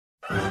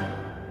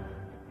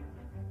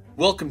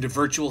Welcome to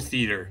Virtual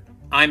Theater.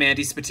 I'm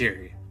Andy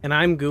Spiteri. And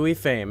I'm Gooey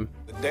Fame.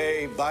 The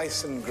day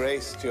bison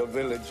graced your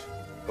village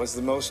was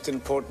the most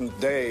important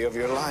day of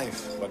your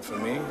life. But for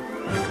me,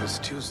 it was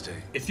Tuesday.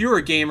 If you're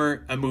a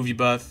gamer, a movie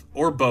buff,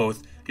 or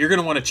both, you're going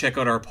to want to check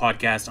out our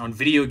podcast on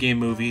video game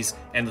movies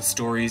and the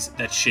stories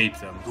that shape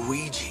them.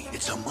 Luigi,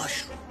 it's a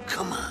mushroom.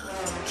 Come on.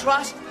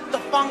 Trust the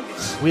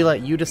fungus. We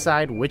let you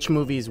decide which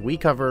movies we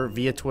cover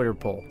via Twitter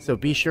poll. So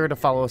be sure to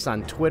follow us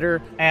on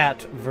Twitter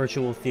at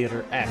Virtual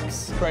Theater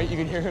X. Right, you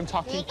can hear him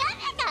talking.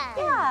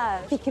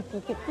 Yeah. Pika,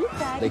 pika,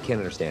 pika. They can't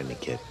understand me,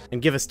 kid.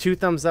 And give us 2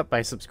 thumbs up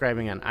by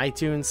subscribing on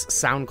iTunes,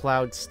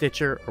 SoundCloud,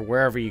 Stitcher, or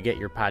wherever you get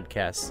your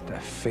podcasts. The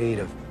fate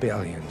of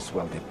billions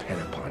will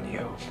depend upon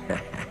you.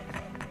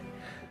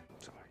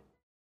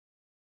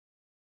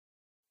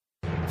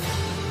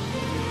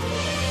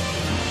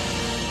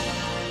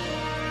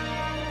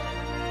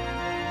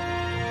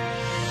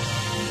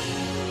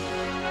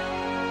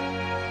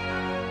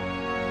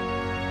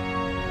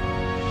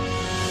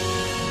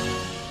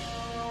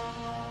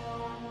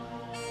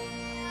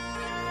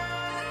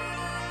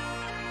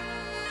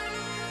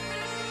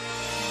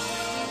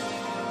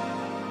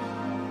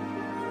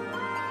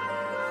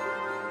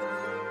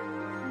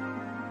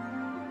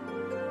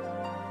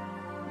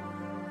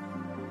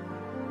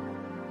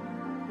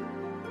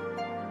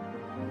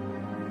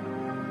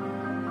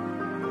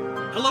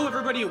 Hello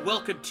everybody and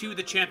welcome to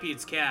the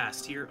Champions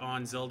Cast here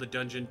on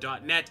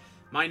ZeldaDungeon.net.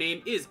 My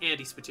name is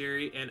Andy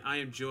Spiteri and I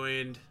am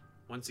joined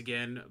once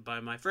again by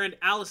my friend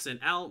Alasyn.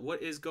 Al,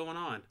 what is going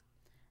on?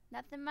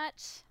 Nothing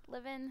much.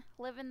 Living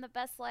the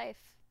best life.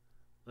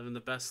 Living the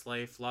best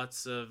life.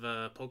 Lots of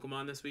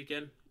Pokemon this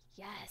weekend?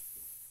 Yes.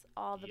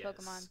 All the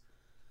Pokemon.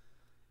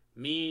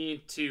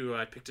 Me too.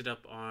 I picked it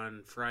up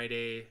on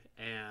Friday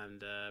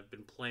and I've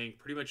been playing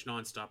pretty much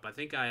nonstop. I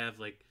think I have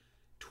like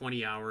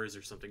 20 hours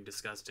or something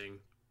disgusting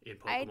in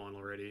Pokemon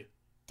already.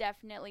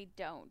 Definitely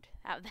don't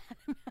have that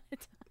amount of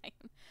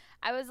time.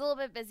 I was a little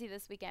bit busy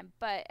this weekend,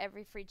 but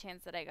every free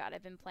chance that I got,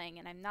 I've been playing,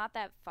 and I'm not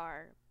that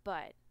far,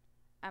 but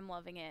I'm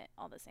loving it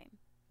all the same.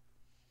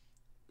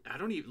 I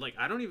don't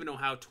even know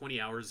how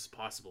 20 hours is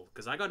possible,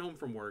 because I got home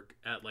from work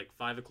at like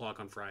 5 o'clock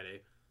on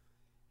Friday,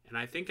 and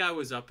I think I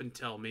was up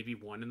until maybe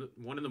 1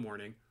 in the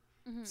morning.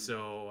 Mm-hmm.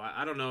 So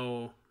I don't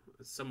know.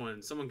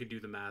 Someone could do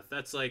the math.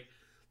 That's like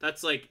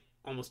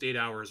almost 8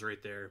 hours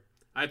right there.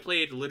 I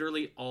played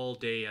literally all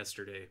day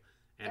yesterday,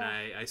 and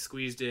I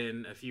squeezed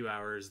in a few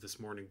hours this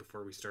morning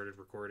before we started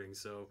recording.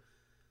 So,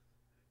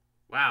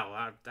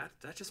 wow,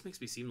 that just makes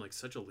me seem like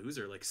such a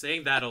loser. Like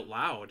saying that out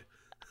loud.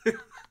 I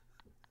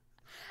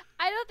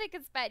don't think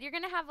it's bad. You're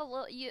gonna have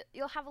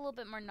you'll have a little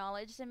bit more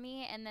knowledge than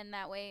me, and then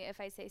that way, if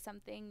I say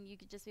something, you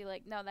could just be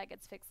like, "No, that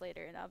gets fixed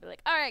later," and I'll be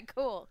like, "All right,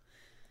 cool."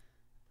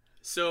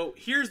 So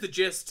here's the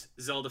gist,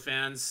 Zelda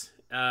fans.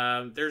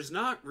 There's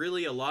not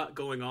really a lot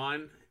going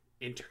on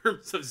in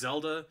terms of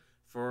Zelda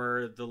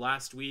for the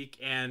last week,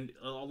 and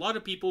a lot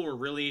of people were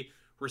really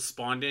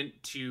respondent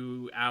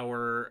to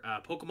our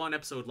Pokemon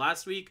episode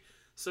last week.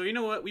 So you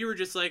know what? We were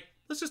just like,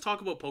 let's just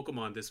talk about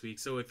Pokemon this week.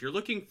 So if you're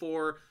looking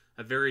for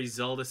a very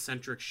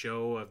Zelda-centric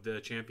show of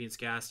the Champions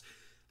Cast,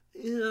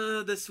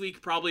 this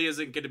week probably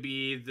isn't going to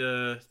be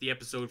the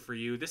episode for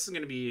you. This is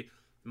going to be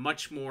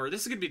much more.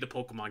 This is going to be the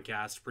Pokemon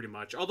Cast, pretty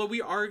much. Although we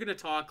are going to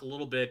talk a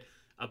little bit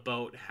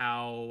about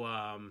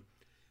how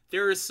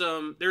there are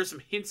some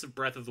hints of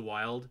Breath of the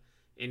Wild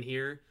in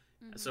here.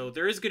 Mm-hmm. So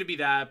there is going to be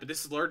that, but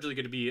this is largely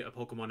going to be a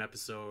Pokemon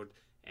episode.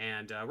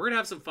 And we're going to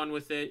have some fun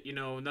with it. You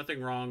know,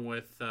 nothing wrong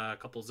with a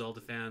couple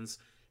Zelda fans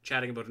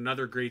chatting about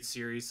another great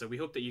series. So we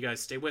hope that you guys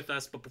stay with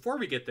us. But before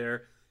we get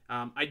there,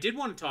 I did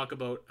want to talk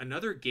about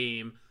another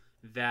game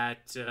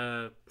that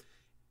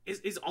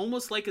is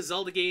almost like a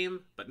Zelda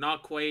game, but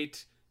not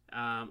quite.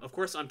 Of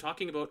course, I'm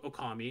talking about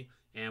Okami.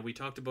 And we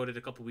talked about it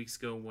a couple weeks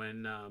ago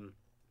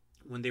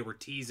when they were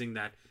teasing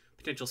that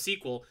potential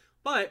sequel.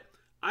 But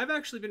I've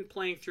actually been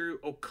playing through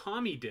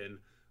Okamiden,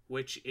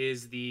 which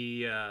is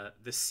the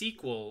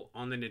sequel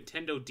on the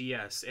Nintendo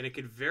DS, and it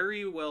could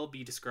very well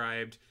be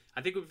described,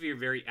 I think it would be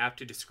very apt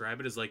to describe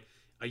it as like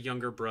a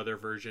younger brother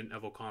version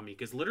of Okami,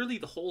 because literally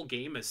the whole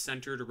game is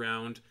centered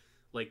around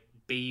like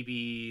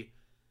baby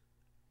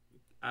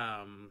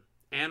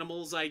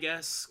animals, I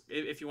guess,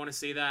 if you want to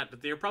say that,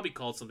 but they're probably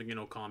called something in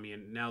Okami,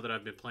 and now that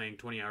I've been playing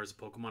 20 hours of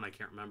Pokemon, I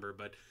can't remember,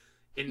 but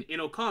in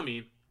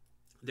Okami,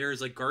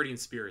 there's like guardian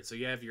spirits. So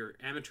you have your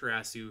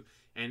Amaterasu,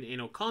 and in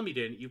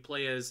Okamiden, you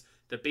play as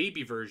the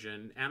baby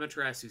version,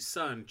 Amaterasu's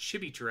son,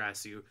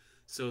 Chibi-Terasu.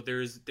 So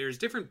there's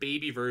different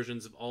baby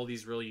versions of all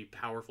these really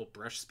powerful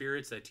brush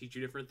spirits that teach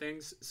you different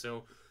things.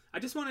 So I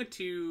just wanted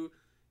to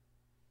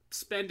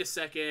spend a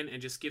second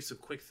and just give some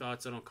quick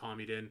thoughts on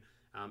Okamiden.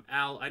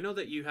 Al, I know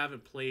that you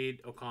haven't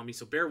played Okami,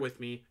 so bear with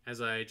me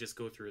as I just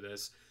go through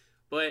this.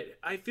 But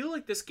I feel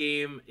like this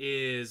game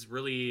is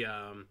really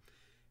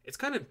it's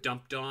kind of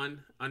dumped on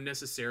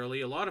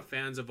unnecessarily. A lot of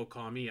fans of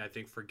Okami, I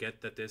think,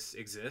 forget that this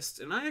exists.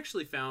 And I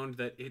actually found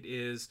that it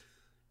is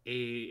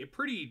a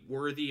pretty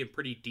worthy and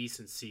pretty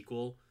decent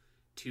sequel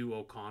to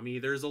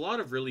Okami. There's a lot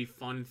of really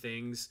fun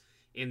things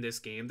in this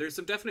game. There's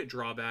some definite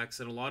drawbacks,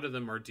 and a lot of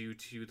them are due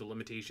to the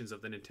limitations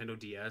of the Nintendo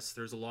DS.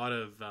 There's a lot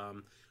of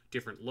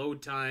different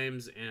load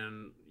times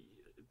and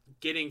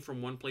getting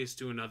from one place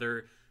to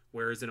another,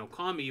 whereas in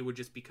Okami it would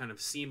just be kind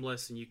of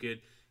seamless and you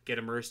could get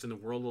immersed in the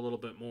world a little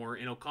bit more.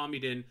 In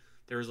Okamiden,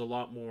 there's a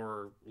lot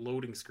more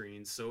loading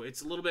screens, so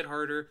it's a little bit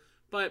harder.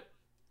 But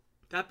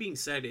that being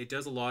said, it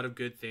does a lot of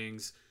good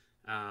things.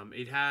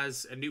 It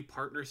has a new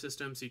partner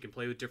system, so you can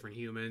play with different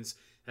humans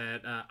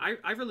that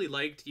I really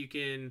liked. You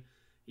can,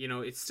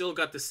 it's still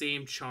got the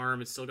same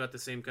charm. It's still got the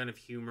same kind of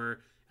humor.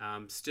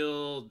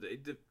 Still,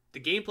 the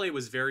gameplay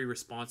was very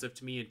responsive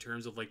to me in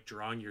terms of like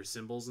drawing your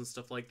symbols and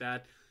stuff like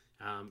that.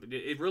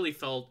 It really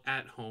felt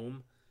at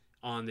home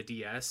on the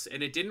DS,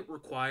 and it didn't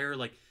require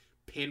like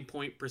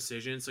pinpoint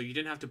precision, so you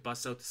didn't have to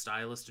bust out the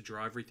stylus to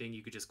draw everything.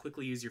 You could just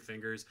quickly use your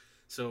fingers.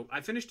 So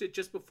I finished it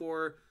just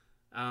before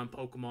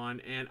Pokemon,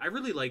 and I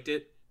really liked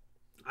it.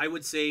 I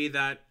would say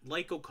that,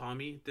 like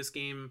Okami, this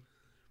game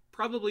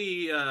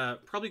probably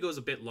goes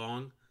a bit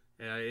long.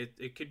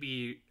 It could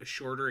be a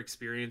shorter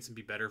experience and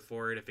be better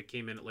for it if it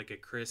came in at like a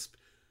crisp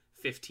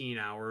 15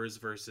 hours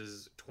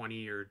versus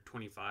 20 or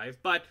 25.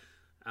 But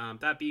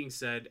that being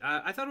said,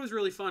 I thought it was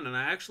really fun, and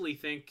I actually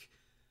think,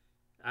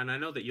 and I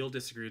know that you'll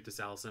disagree with this,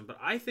 Alasyn, but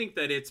I think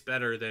that it's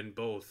better than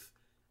both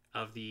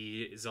of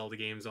the Zelda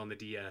games on the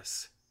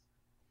DS.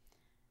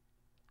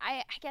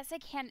 I guess I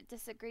can't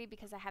disagree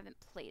because I haven't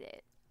played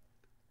it.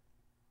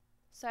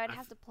 So I'd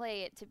have to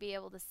play it to be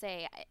able to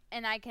say,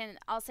 and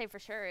I'll say for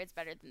sure it's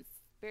better than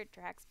Spirit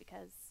Tracks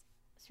because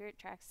Spirit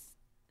Tracks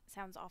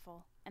sounds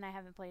awful and I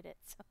haven't played it,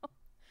 so.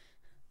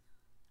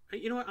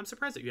 You know what? I'm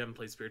surprised that you haven't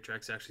played Spirit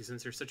Tracks, actually,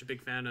 since you're such a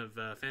big fan of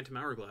Phantom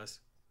Hourglass.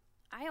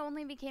 I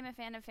only became a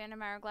fan of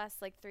Phantom Hourglass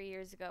like 3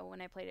 years ago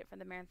when I played it for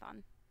the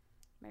marathon,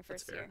 my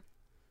first year.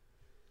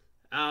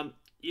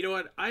 You know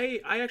what? I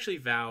actually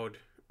vowed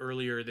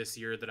earlier this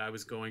year that I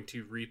was going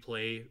to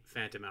replay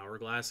Phantom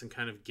Hourglass and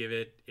kind of give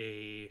it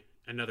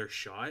another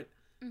shot.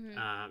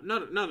 Mm-hmm.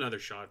 Not another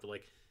shot, but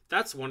like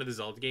that's one of the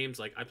Zelda games.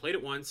 Like I played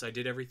it once, I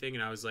did everything,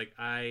 and I was like,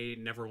 I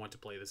never want to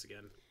play this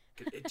again.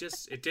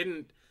 It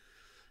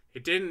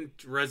didn't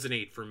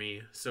resonate for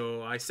me.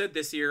 So I said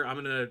this year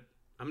I'm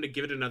gonna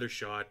give it another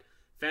shot.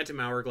 Phantom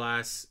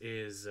Hourglass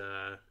is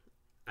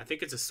I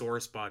think it's a sore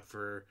spot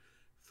for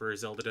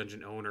Zelda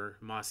Dungeon owner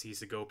Masi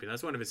Sagopian.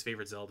 That's one of his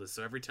favorite Zeldas.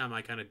 So every time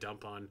I kind of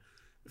dump on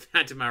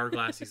Phantom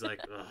Hourglass, he's like,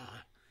 ugh,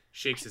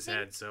 shakes his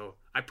head. So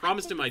I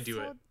promised him I'd do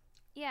it.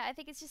 Yeah, I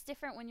think it's just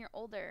different when you're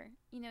older.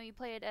 You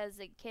play it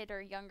as a kid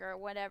or younger or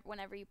whatever.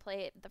 Whenever you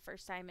play it the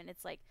first time, and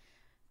it's like,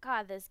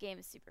 God, this game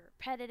is super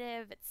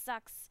repetitive. It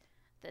sucks.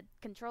 The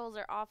controls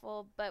are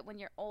awful. But when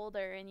you're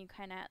older and you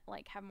kind of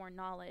like have more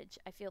knowledge,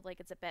 I feel like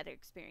it's a better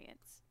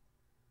experience.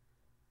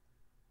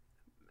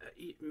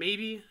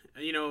 Maybe,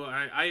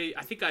 I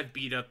think I've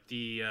beat up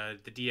the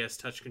DS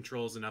touch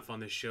controls enough on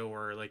this show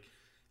where like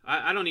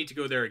I don't need to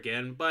go there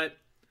again. But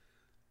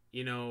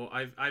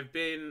I've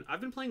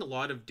been playing a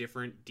lot of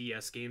different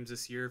DS games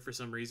this year for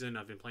some reason.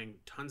 I've been playing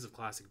tons of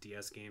classic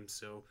DS games,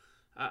 so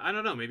I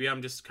don't know. Maybe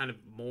I'm just kind of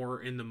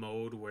more in the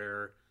mode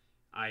where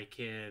I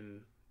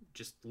can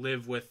just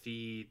live with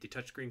the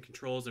touchscreen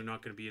controls. They're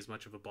not going to be as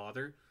much of a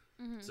bother.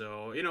 Mm-hmm.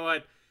 So you know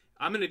what,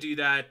 I'm going to do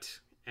that.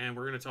 And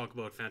we're going to talk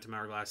about Phantom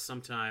Hourglass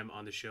sometime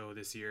on the show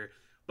this year.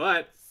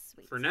 But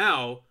for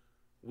now,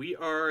 we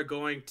are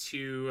going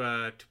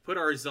to put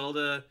our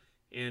Zelda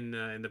in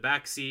the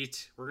back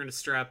seat. We're going to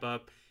strap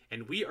up,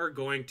 and we are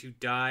going to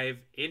dive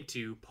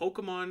into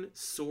Pokemon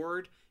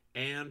Sword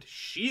and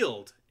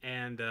Shield.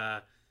 And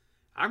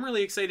I'm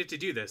really excited to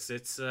do this.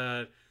 It's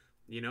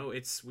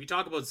we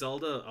talk about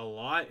Zelda a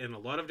lot and a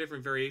lot of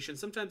different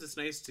variations. Sometimes it's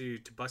nice to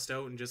bust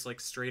out and just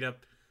like straight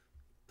up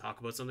talk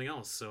about something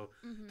else. So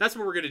that's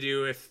what we're going to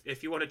do.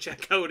 If you want to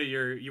check out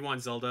you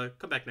want Zelda,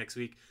 come back next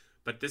week.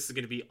 But this is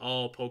going to be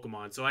all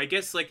Pokemon. So I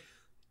guess like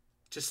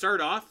to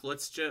start off,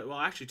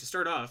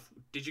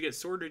 did you get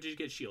Sword or did you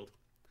get Shield?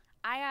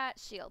 I got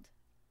Shield.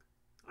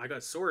 I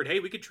got Sword. Hey,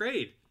 we could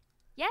trade.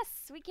 Yes,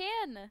 we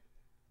can.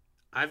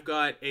 I've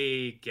got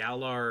a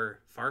Galar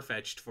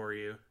Farfetch'd for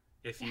you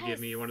if you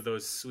give me one of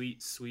those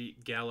sweet,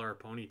 sweet Galar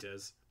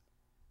Ponytas.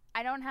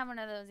 I don't have one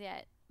of those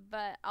yet,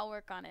 but I'll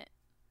work on it.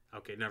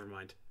 Okay, never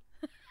mind.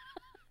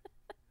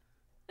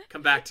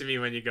 Come back to me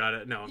when you got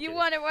it. No, I'm you kidding.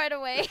 Want it right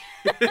away.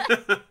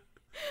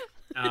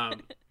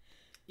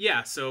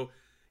 Yeah, so,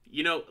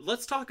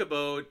 let's talk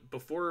about,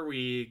 before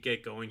we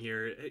get going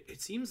here,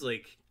 it seems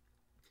like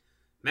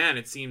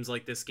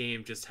this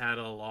game just had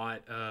a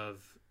lot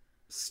of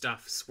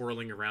stuff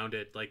swirling around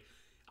it. Like,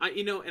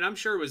 and I'm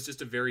sure it was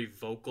just a very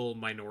vocal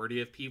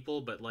minority of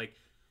people, but, like,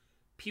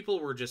 people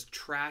were just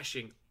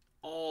trashing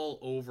all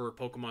over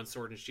Pokemon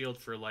Sword and Shield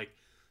for, like,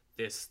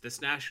 this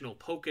national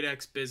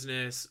Pokedex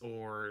business,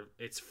 or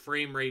its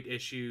frame rate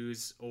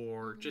issues,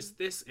 or just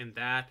this and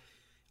that.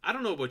 I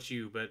don't know about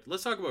you, but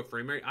let's talk about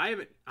frame rate.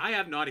 I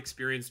have not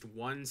experienced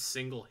one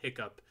single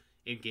hiccup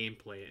in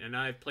gameplay, and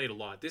I've played a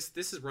lot. This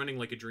is running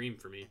like a dream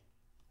for me.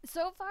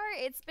 So far,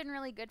 it's been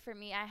really good for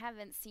me. I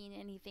haven't seen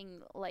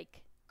anything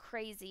like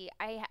crazy.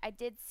 I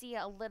did see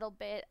a little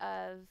bit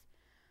of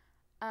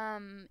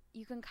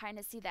you can kind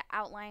of see the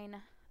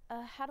outline.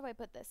 How do I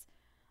put this?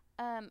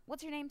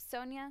 What's her name?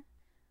 Sonia,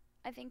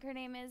 I think her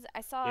name is.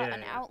 I saw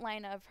an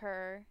outline of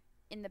her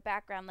in the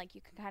background, like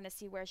you can kind of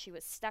see where she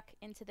was stuck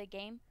into the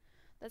game.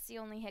 That's the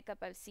only hiccup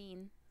I've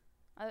seen.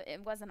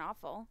 It wasn't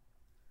awful.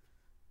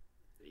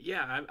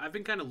 Yeah, I've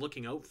been kind of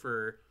looking out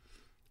for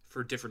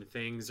different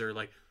things, or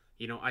like,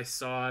 you know, I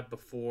saw it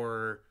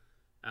before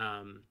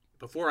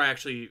I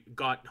actually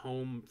got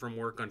home from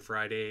work on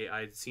Friday.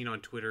 I'd seen on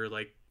Twitter,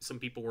 like, some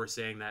people were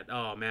saying that,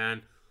 oh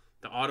man,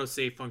 the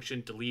autosave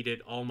function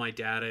deleted all my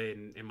data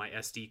in my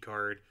SD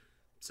card.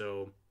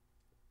 So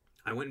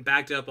I went and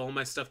backed up all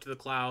my stuff to the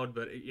cloud,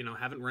 but, you know,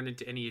 haven't run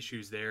into any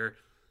issues there.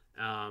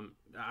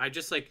 I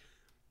just, like,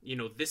 you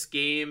know, this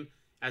game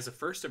as a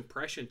first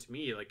impression to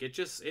me, like,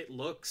 it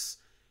looks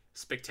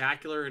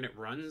spectacular and it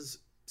runs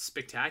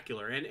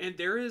spectacular. And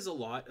there is a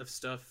lot of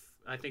stuff,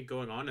 I think,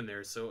 going on in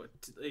there. So,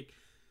 like,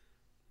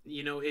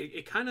 you know,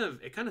 it kind of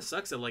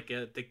sucks that, like,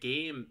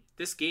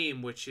 this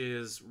game, which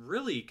is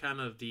really kind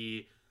of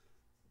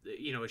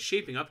you know, is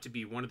shaping up to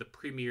be one of the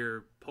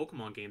premier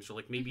Pokemon games, or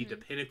like maybe the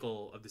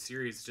pinnacle of the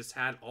series, just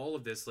had all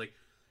of this like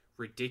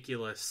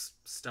ridiculous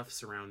stuff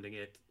surrounding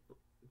it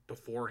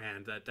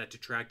beforehand that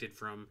detracted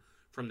from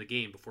the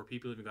game before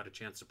people even got a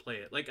chance to play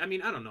it. Like, I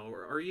mean, I don't know.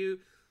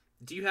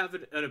 Do you have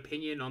an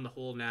opinion on the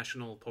whole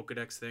National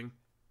Pokedex thing?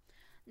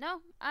 No,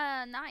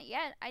 not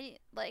yet. I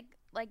like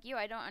you.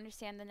 I don't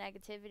understand the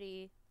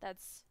negativity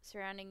that's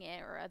surrounding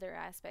it or other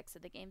aspects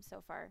of the game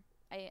so far.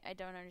 I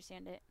don't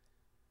understand it.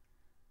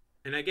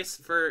 And I guess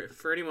for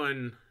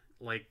anyone,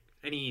 like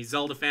any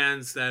Zelda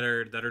fans that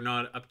are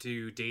not up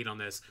to date on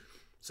this,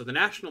 so the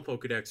National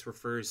Pokedex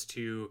refers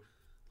to,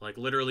 like,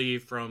 literally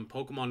from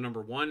Pokemon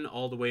number 1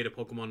 all the way to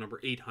Pokemon number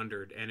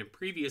 800. And in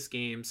previous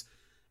games,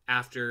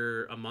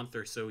 after a month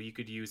or so, you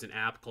could use an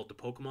app called the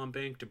Pokemon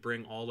Bank to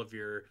bring all of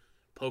your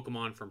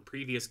Pokemon from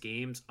previous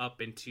games up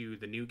into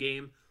the new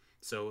game.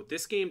 So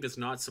this game does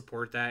not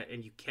support that,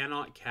 and you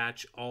cannot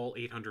catch all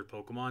 800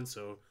 Pokemon.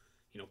 So,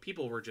 you know,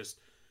 people were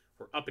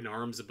up in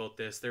arms about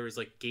this. There was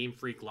like Game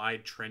Freak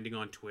Live trending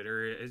on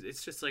Twitter.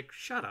 It's just like,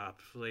 shut up.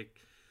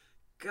 Like,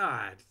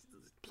 God,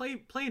 play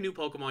a new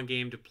Pokemon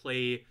game to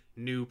play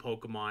new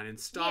Pokemon, and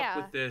stop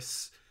with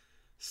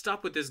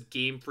this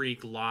Game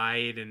Freak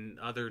Live and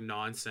other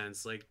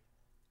nonsense. Like,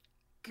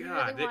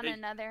 God, we really want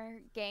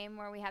another game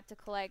where we have to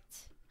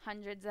collect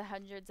hundreds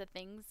of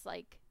things.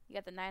 Like, you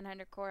got the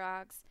 900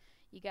 Koroks,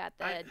 you got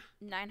the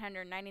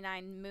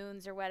 999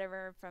 moons or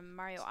whatever from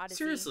Mario Odyssey.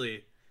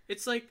 Seriously,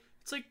 it's like,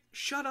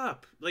 shut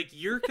up. Like,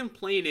 you're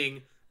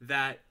complaining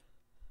that,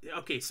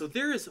 okay, so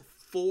there is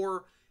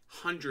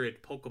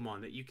 400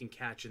 Pokemon that you can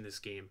catch in this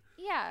game.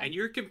 Yeah. And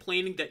you're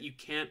complaining that you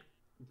can't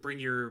bring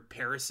your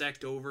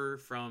Parasect over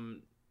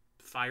from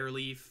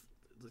Fireleaf.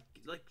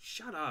 Like,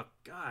 shut up.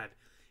 God.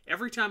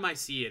 Every time I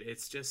see it,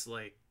 it's just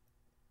like,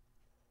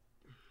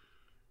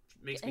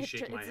 makes me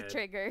shake my head. It's a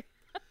trigger.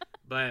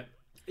 But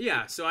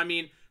yeah, so I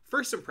mean,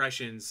 first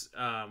impressions,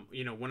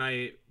 you know, when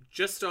I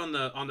just on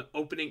the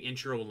opening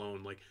intro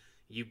alone, like,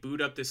 you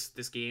boot up this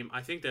game,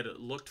 I think that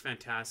it looked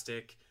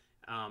fantastic.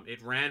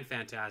 It ran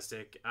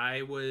fantastic.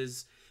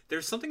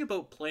 There's something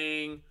about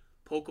playing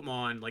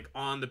Pokemon like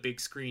on the big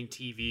screen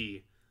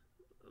TV,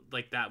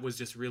 like, that was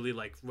just really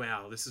like,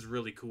 wow, this is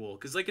really cool.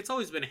 Because, like, it's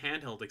always been a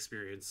handheld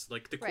experience,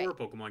 like the core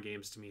Pokemon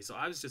games to me. So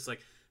I was just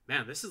like,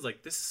 man, this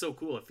is so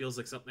cool. It feels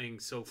like something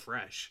so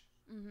fresh.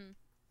 Mm-hmm.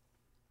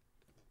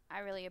 I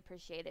really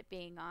appreciate it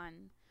being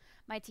on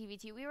my TV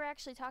too. We were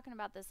actually talking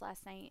about this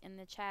last night in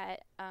the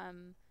chat.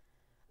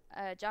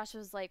 Josh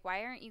was like,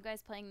 why aren't you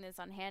guys playing this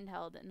on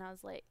handheld? And I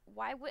was like,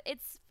 why would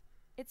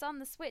it's on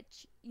the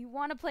Switch. You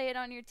want to play it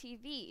on your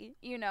TV,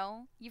 you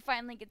know? You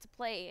finally get to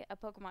play a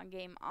Pokemon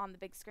game on the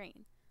big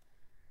screen.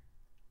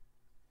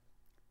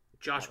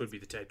 Josh would be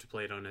the type to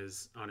play it on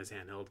his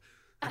handheld.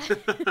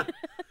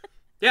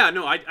 Yeah,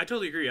 no, I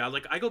totally agree.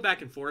 I go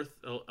back and forth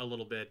a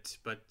little bit,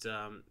 but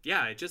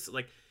yeah, it just,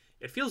 like,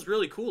 it feels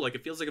really cool. Like,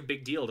 it feels like a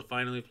big deal to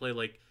finally play,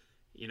 like,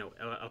 you know,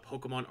 a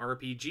Pokemon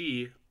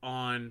RPG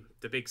on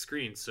the big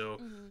screen. So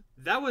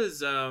that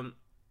was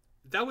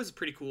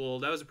pretty cool.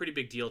 That was a pretty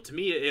big deal to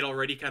me. It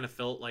already kind of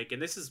felt like,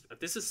 and this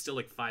is still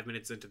like 5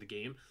 minutes into the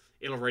game,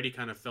 it already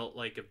kind of felt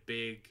like a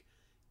big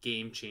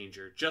game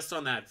changer just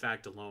on that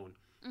fact alone.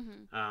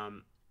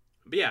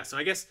 But yeah, so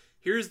I guess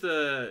here's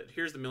the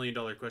 $1 million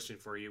question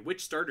for you.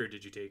 Which starter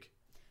did you take?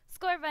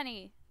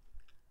 Scorbunny.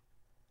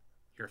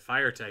 You're a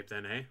fire type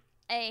then,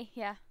 eh?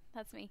 Yeah,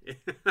 that's me.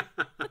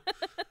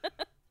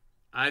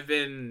 I've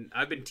been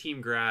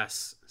Team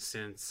Grass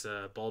since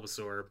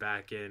Bulbasaur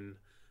back in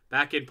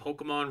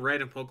Pokemon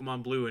Red and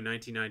Pokemon Blue in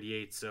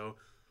 1998. So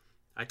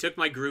I took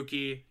my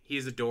Grookey.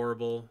 He's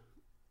adorable.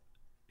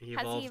 He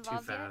evolved too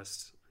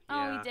fast.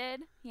 Oh, he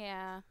did?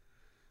 Yeah.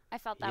 I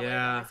felt that way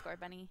about my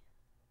Scorbunny.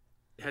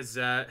 Has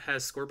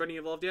Scorbunny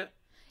evolved yet?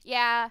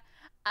 Yeah.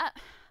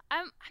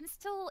 I'm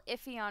still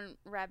iffy on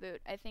Raboot.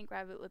 I think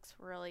Raboot looks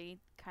really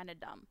kind of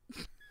dumb.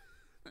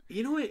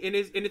 You know what? And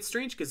it's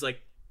strange because,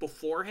 like,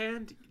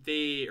 beforehand,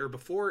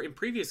 before in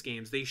previous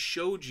games, they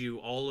showed you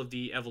all of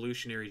the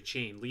evolutionary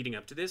chain leading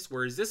up to this,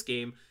 whereas this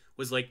game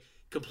was like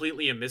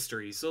completely a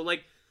mystery. So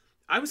like,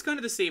 I was kind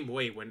of the same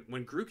way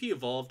when Grookey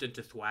evolved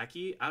into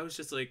Thwackey. I was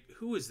just like,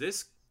 who is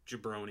this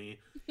jabroni?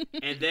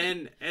 and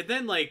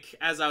then like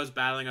as I was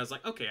battling, I was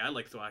like, okay, I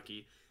like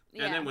Thwackey.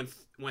 Yeah. And then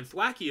when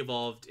Thwackey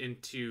evolved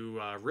into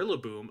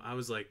Rillaboom, I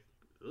was like,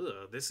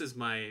 ugh, this is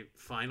my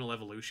final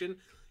evolution.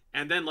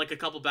 And then like a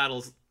couple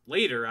battles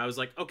later, I was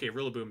like, okay,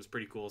 Rillaboom is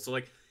pretty cool. So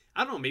like,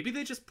 I don't know, maybe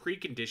they just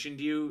preconditioned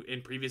you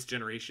in previous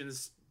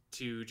generations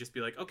to just be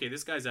like, okay,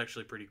 this guy's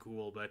actually pretty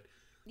cool. But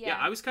yeah,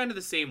 I was kind of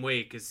the same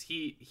way because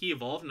he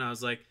evolved and I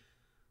was like,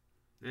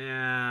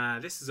 nah,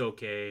 this is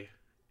okay.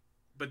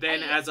 But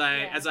then as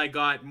I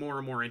got more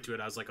and more into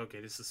it, I was like, okay,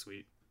 this is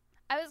sweet.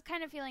 I was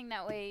kind of feeling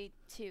that way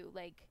too.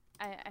 Like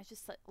I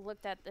just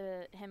looked at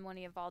him when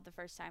he evolved the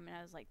first time and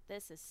I was like,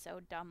 this is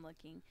so dumb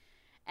looking.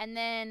 And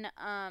then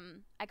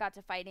I got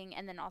to fighting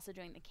and then also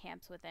doing the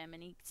camps with him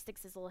and he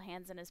sticks his little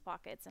hands in his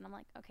pockets and I'm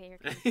like, okay, you're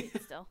kind of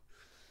cute still.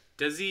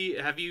 Does he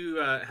have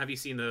you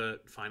seen the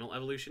final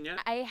evolution yet?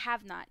 I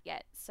have not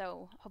yet,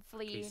 so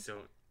hopefully. Okay, so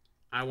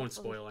I won't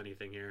spoil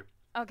anything here.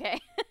 Okay.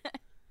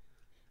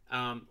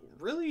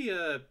 Really,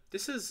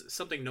 this is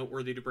something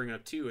noteworthy to bring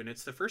up too, and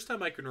it's the first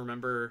time I can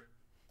remember,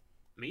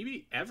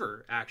 maybe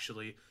ever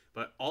actually,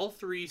 but all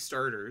three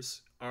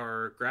starters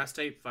are grass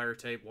type, fire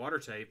type, water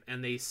type,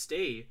 and they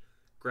stay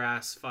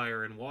grass,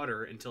 fire, and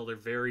water until their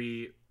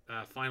very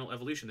final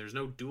evolution. There's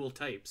no dual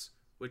types,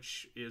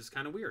 which is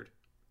kind of weird.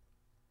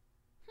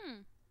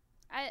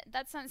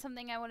 That's not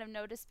something I would have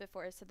noticed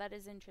before, so that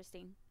is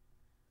interesting.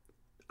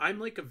 I'm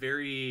like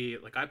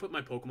I put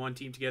my Pokemon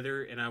team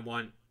together and I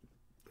want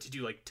to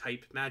do like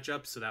type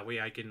matchups so that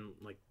way I can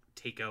like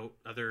take out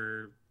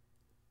other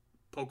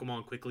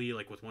Pokemon quickly,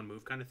 like with one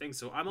move kind of thing.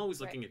 So I'm always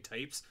looking at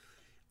types.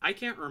 I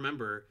can't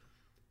remember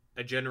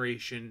a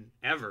generation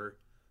ever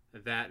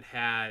that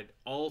had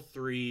all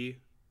three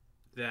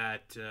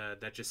that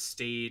just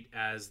stayed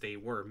as they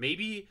were.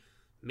 Maybe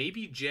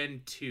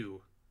Gen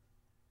 2.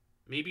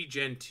 Maybe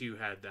Gen 2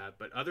 had that,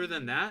 but other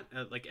than that,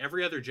 like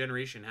every other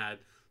generation had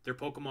their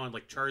Pokemon,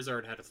 like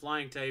Charizard had a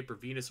flying type, or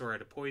Venusaur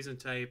had a poison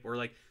type, or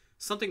like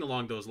something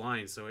along those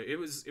lines. So it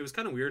was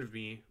kind of weird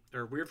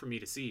for me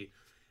to see.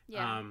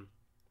 Yeah.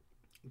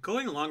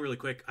 Going along really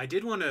quick, I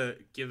did want to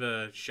give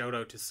a shout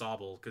out to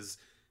Sobble because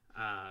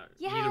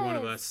neither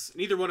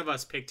one of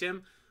us picked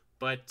him,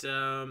 but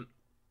I'm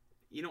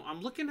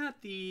looking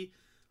at the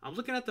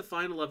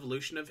final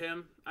evolution of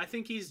him. I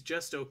think he's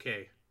just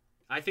okay.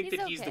 I think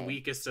he's the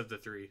weakest of the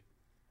three.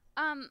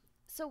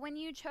 So when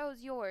you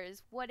chose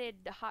yours, what did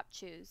Hop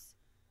choose?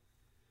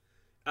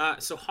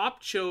 So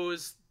Hop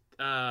chose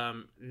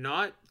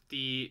not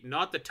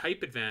the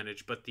type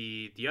advantage, but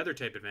the other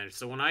type advantage.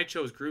 So when I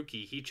chose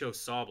Grookey, he chose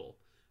Sobble.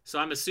 So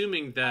I'm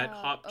assuming that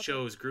Hop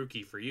chose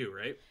Grookey for you,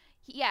 right?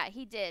 Yeah,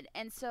 he did.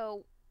 And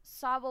so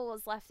Sobble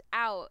was left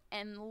out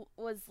and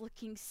was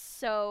looking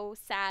so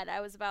sad. I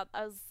was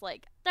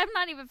like, I'm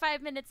not even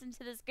 5 minutes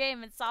into this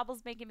game and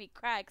Sobble's making me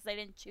cry because I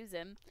didn't choose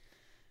him.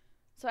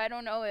 So I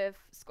don't know if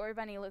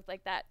Scorbunny looked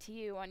like that to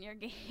you on your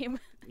game.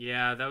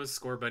 Yeah, that was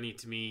Scorbunny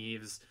to me.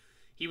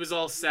 He was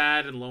all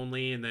sad and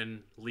lonely, and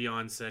then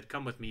Leon said,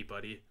 "Come with me,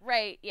 buddy."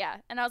 Right, yeah.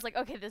 And I was like,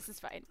 okay, this is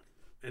fine.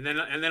 And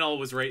then all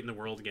was right in the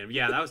world again.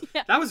 Yeah,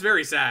 that was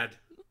very sad.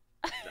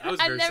 That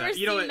was very sad. I've never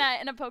seen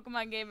that in a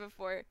Pokemon game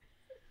before.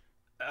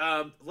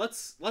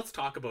 Let's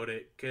talk about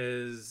it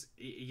because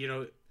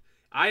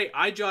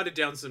I jotted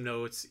down some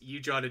notes. You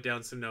jotted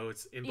down some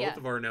notes. In both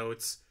of our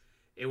notes,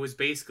 it was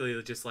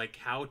basically just like,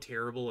 how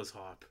terrible is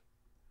Hop?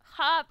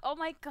 Hop, oh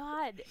my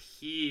god.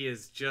 He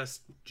is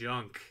just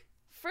junk.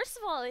 First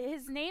of all,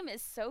 his name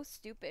is so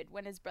stupid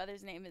when his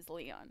brother's name is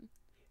Leon.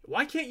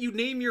 Why can't you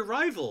name your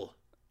rival?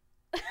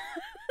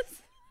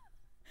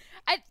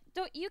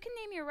 You can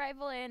name your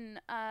rival in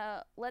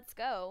Let's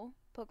Go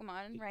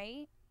Pokemon,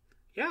 right?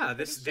 Yeah,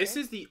 this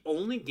is the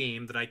only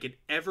game that I could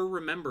ever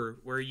remember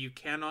where you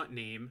cannot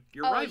name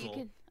your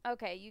rival.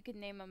 You could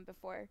name him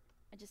before.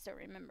 I just don't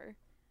remember.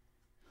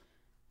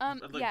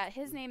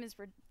 His name is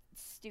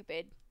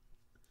stupid,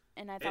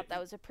 and I thought that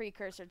was a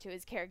precursor to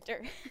his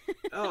character.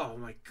 Oh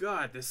my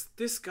god,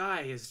 this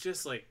guy is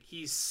just like,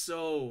 he's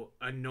so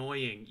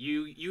annoying.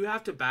 You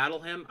have to battle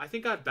him. I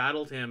think I've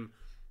battled him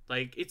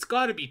like, it's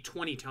got to be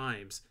 20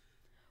 times.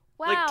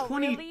 Wow, like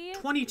 20, really?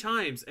 20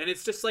 times, and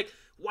it's just like,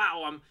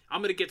 wow,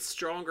 I'm gonna get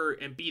stronger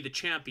and be the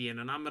champion,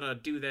 and I'm gonna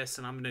do this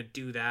and I'm gonna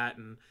do that,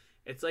 and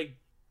it's like,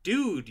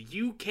 dude,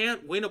 you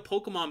can't win a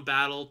Pokemon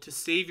battle to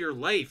save your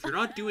life. You're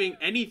not doing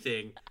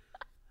anything.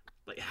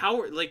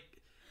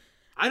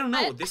 I don't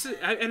know.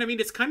 I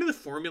mean, it's kind of the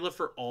formula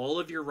for all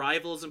of your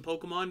rivals in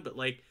Pokemon, but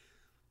like,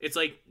 it's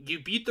like you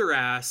beat their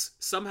ass,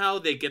 somehow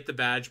they get the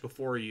badge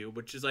before you,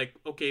 which is like,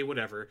 okay,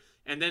 whatever.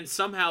 And then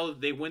somehow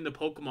they win the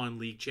Pokemon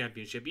League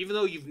championship, even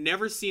though you've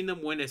never seen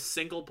them win a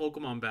single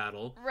Pokemon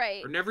battle,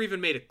 right? Or never even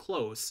made it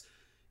close,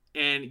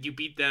 and you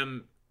beat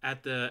them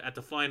at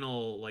the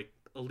final like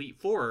Elite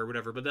Four or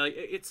whatever. But like,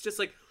 it's just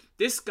like,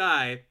 this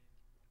guy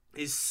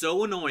is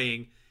so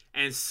annoying,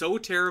 and so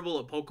terrible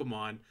at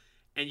Pokemon,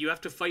 and you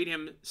have to fight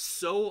him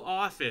so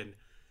often.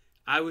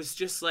 I was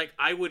just like,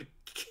 I would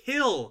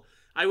kill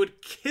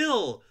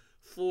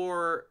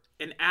for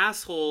an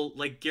asshole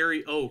like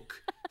Gary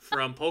Oak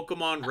from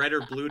Pokemon Red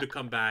or Blue to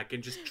come back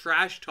and just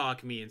trash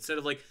talk me instead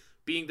of like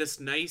being this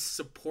nice,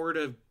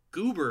 supportive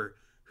goober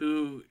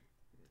who,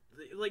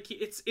 like,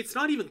 it's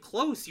not even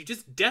close. You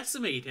just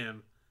decimate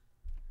him.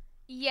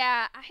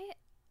 Yeah,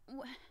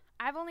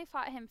 I've only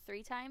fought him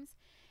 3 times,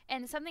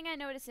 and something I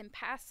noticed in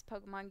past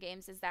Pokemon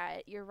games is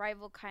that your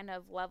rival kind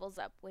of levels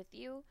up with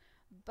you,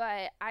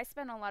 but I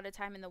spent a lot of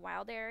time in the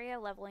wild area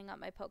leveling up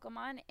my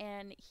Pokemon,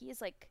 and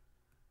he's like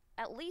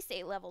at least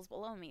 8 levels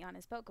below me on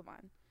his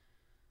Pokemon.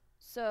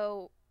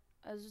 So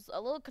I was a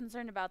little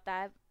concerned about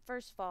that.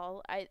 First of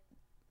all,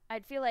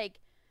 I'd feel like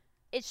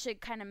it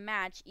should kind of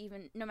match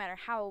even no matter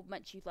how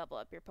much you level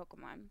up your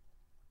Pokemon.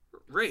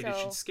 Right, it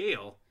should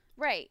scale.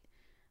 Right.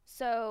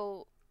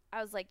 So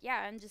I was like,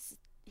 yeah, I'm just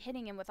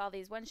hitting him with all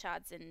these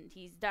one-shots and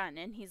he's done.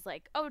 And he's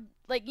like, oh,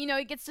 like, you know,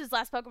 he gets to his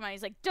last Pokemon.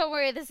 He's like, don't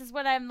worry, this is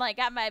when I'm like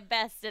at my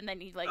best. And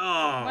then he like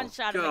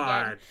one-shot him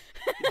again.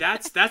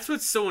 That's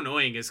what's so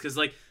annoying is because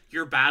like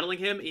you're battling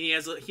him and he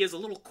has a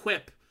little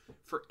quip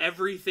for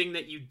everything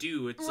that you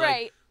do. It's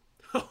right.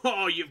 Like,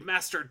 oh, you've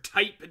mastered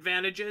type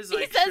advantages.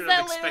 He says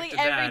that literally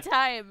every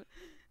time.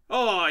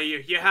 Oh,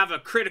 you have a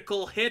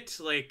critical hit.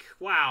 Like,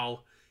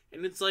 wow.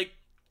 And it's like,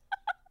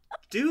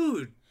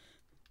 dude,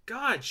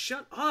 God,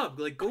 shut up.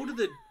 Like, go to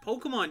the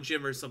Pokemon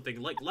gym or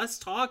something. Like, let's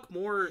talk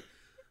more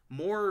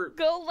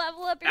go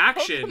level up your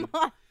action.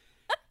 Pokemon.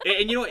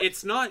 And you know,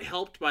 it's not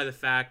helped by the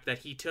fact that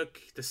he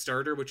took the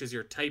starter, which is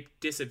your type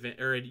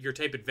disadvantage, or your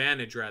type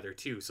advantage rather,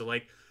 too. So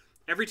like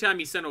every time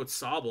he sent out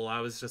Sobble,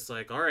 I was just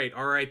like, all right,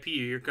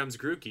 R.I.P. Here comes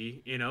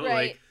Grookey, you know, right.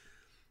 like,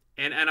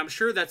 and I'm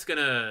sure that's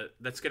gonna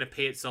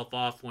pay itself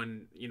off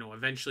when, you know,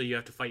 eventually you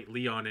have to fight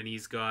Leon and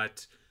he's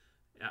got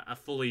a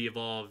fully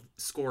evolved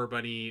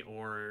Scorbunny,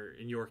 or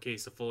in your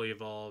case, a fully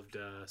evolved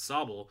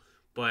Sobble.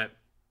 But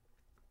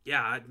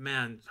yeah,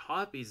 man,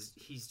 Hop, he's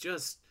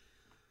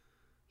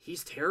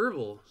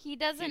terrible. He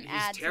doesn't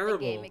add to the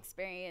game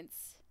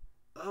experience.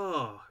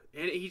 Oh,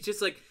 and he's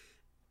just like,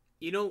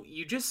 you know,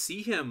 you just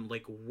see him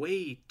like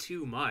way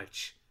too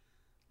much.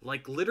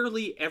 Like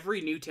literally every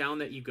new town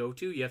that you go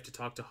to, you have to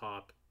talk to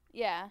Hop.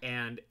 Yeah.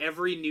 And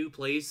every new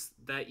place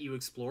that you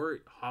explore,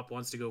 Hop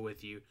wants to go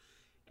with you.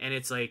 And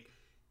it's like,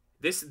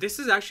 this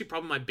is actually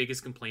probably my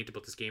biggest complaint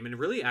about this game. And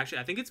really, actually,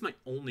 I think it's my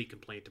only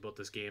complaint about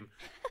this game.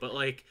 But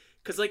like,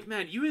 cause like,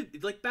 man, you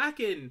would like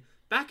back in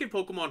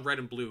Pokemon Red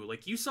and Blue,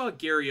 like you saw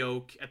Gary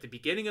Oak at the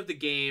beginning of the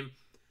game.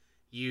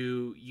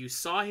 You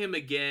saw him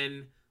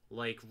again,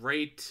 like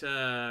right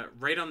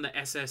on the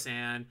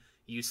SSN.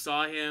 You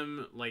saw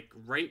him like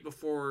right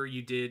before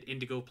you did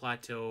Indigo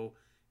Plateau,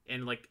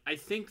 and like I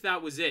think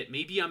that was it.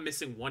 Maybe I'm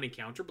missing one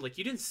encounter, but like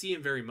you didn't see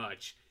him very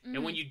much. Mm-hmm.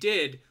 And when you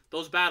did,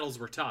 those battles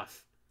were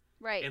tough.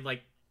 Right. And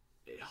like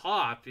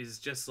Hop is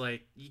just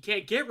like, you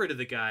can't get rid of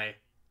the guy.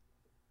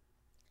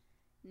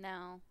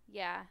 No.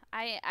 Yeah.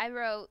 I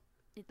wrote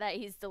that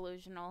he's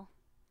delusional.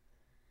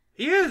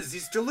 He is.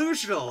 He's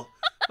delusional.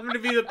 I'm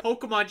going to be the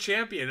Pokemon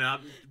champion.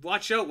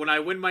 Watch out when I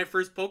win my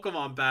first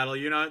Pokemon battle.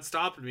 You're not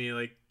stopping me.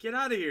 Like, get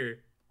out of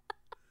here.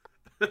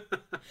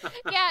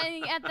 Yeah,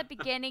 and at the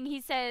beginning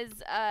he says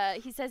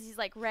he's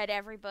like read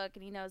every book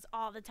and he knows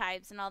all the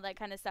types and all that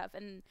kind of stuff,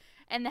 and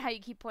how you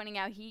keep pointing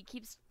out he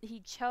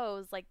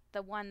chose like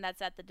the one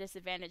that's at the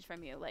disadvantage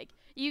from you. Like,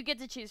 you get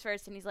to choose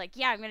first, and he's like,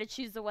 yeah, I'm going to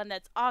choose the one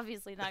that's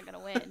obviously not going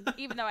to win,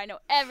 even though I know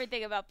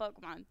everything about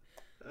Pokemon.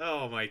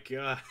 Oh my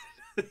god.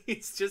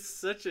 He's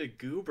just such a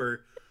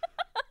goober.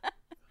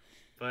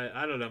 But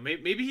I don't know.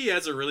 Maybe he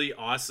has a really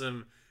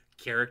awesome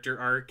character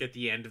arc at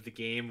the end of the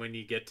game when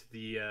you get to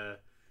the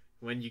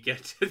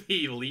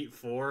Elite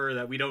Four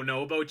that we don't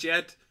know about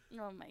yet.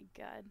 Oh my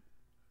god.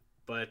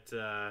 But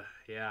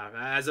yeah,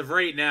 as of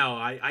right now,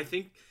 I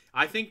think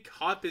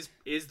Hop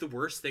is the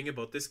worst thing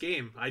about this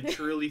game. I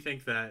truly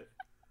think that.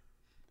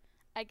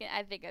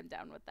 I think I'm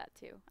down with that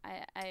too.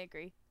 I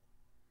agree.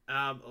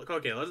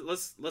 Okay,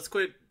 let's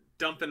quit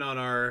dumping on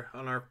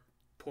our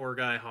poor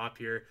guy Hop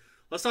here.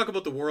 Let's talk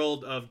about the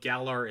world of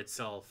Galar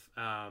itself.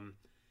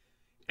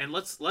 And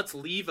let's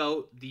leave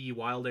out the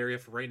wild area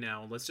for right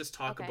now. Let's just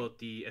talk about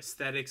the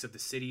aesthetics of the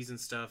cities and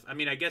stuff. I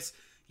mean, I guess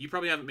you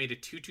probably haven't made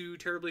it too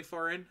terribly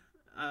far in.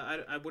 I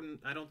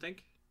don't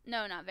think.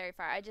 No, not very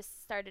far. I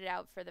just started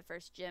out for the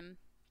first gym.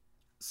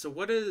 So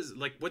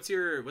what's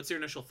your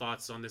initial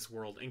thoughts on this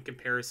world in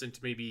comparison to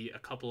maybe a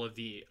couple of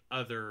the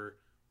other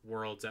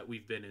worlds that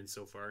we've been in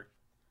so far?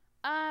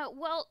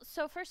 Well,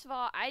 so first of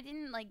all, I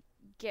didn't like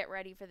get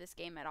ready for this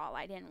game at all.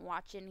 I didn't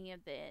watch any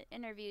of the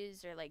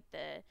interviews or like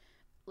the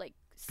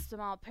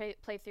small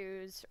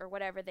playthroughs or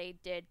whatever they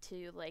did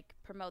to like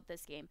promote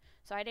this game.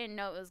 So I didn't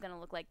know it was going to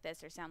look like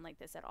this or sound like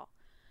this at all.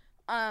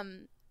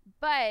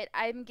 But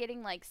I'm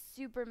getting like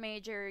super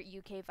major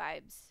UK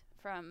vibes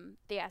from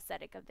the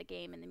aesthetic of the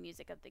game and the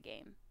music of the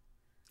game.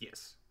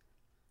 Yes.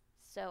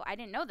 So I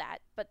didn't know that,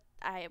 but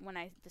when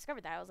I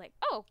discovered that, I was like,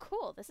 oh,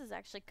 cool. This is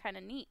actually kind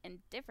of neat and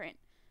different.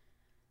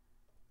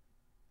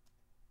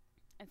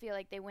 I feel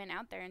like they went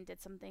out there and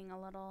did something a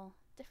little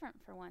different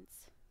for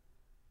once.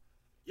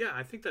 Yeah,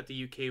 I think that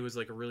the UK was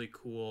like a really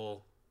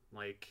cool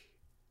like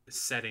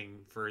setting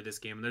for this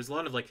game. And there's a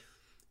lot of like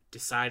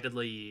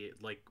decidedly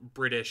like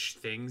British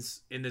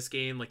things in this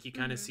game. Like you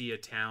kind of see a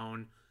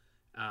town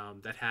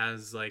that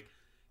has like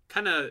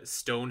kind of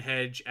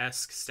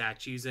Stonehenge-esque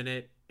statues in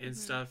it and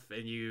stuff,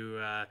 and you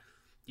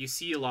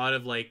see a lot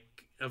of like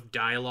of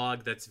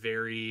dialogue that's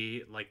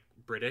very like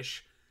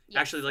British.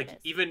 Yes, actually, like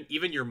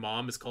even your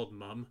mom is called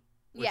Mum,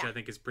 which I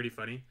think is pretty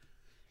funny.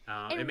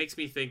 It makes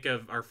me think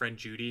of our friend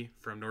Judy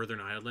from Northern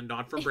Ireland,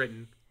 not from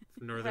Britain,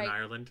 from Northern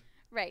Ireland.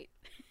 Right.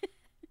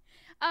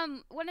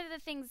 One of the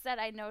things that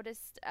I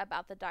noticed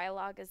about the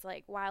dialogue is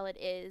like while it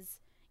is,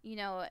 you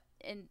know,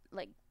 in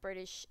like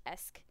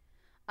British-esque,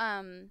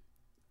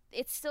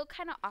 it's still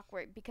kind of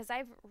awkward because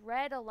I've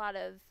read a lot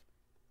of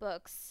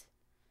books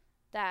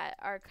that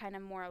are kind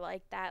of more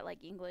like that,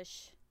 like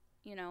English,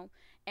 you know,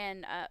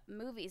 and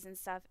movies and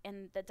stuff,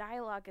 and the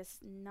dialogue is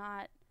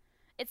not,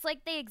 it's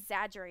like they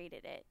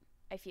exaggerated it,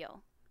 I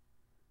feel.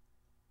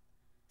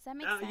 Does that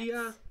make sense?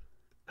 Yeah,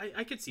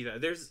 I could see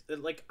that. There's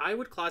like, I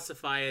would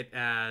classify it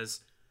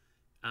as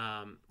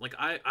like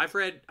I've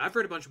read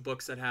a bunch of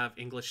books that have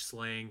English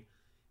slang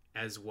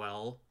as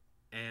well,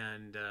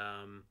 and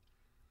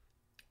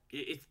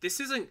this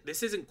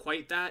isn't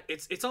quite that.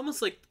 It's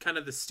almost like kind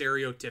of the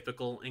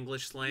stereotypical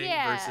English slang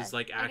versus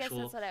like actual. I guess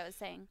that's what I was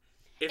saying.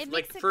 If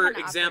like for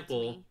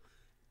example,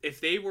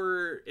 if they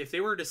were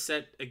to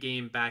set a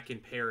game back in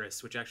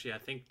Paris, which actually I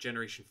think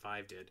Generation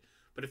 5 did,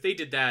 but if they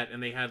did that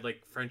and they had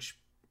like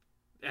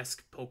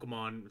French-esque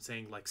Pokemon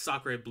saying like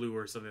Sacre Bleu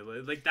or something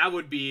like that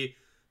would be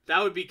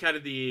kind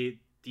of the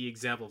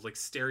example of like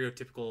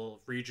stereotypical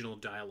regional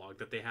dialogue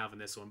that they have in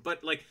this one.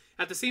 But like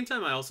at the same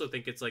time, I also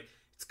think it's like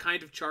it's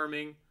kind of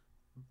charming,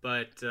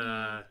 but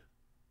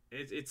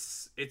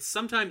it's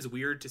sometimes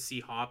weird to see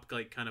Hop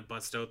like kind of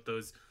bust out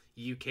those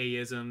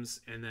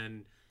UK-isms and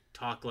then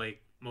talk like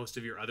most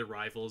of your other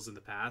rivals in the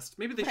past.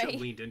 Maybe they should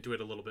have leaned into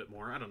it a little bit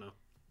more. I don't know.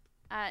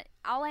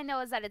 All I know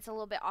is that it's a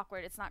little bit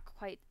awkward. It's not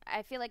quite.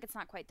 I feel like it's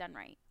not quite done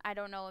right. I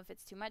don't know if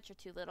it's too much or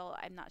too little.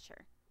 I'm not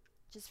sure.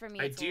 Just for me,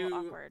 it's a little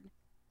awkward.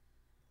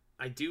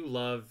 I do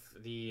love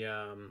the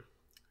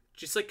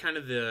just like kind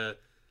of the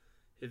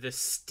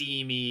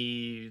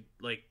steamy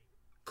like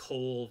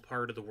coal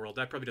part of the world.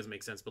 That probably doesn't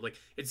make sense, but like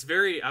it's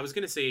very. I was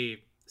gonna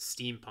say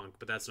steampunk,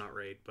 but that's not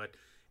right. But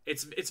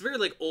it's very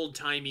like old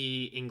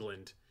timey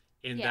England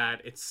in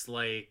that it's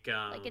like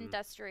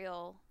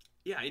industrial.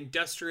 Yeah,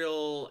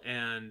 industrial,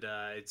 and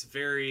it's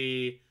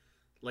very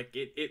like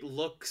it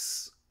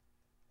looks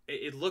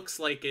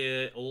like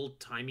a old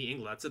timey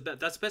England.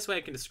 That's the best way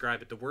I can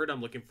describe it. The word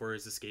I'm looking for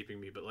is escaping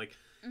me, but like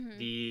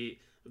the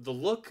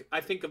look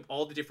I think of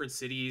all the different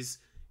cities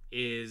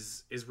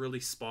is really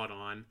spot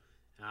on.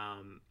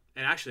 And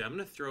actually, I'm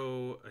gonna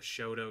throw a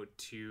shout out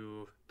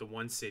to the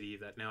one city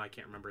that now I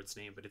can't remember its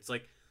name, but it's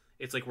like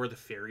where the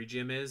fairy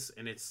gym is,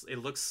 and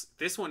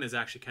this one is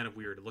actually kind of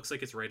weird. It looks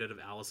like it's right out of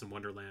Alice in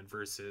Wonderland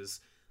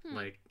versus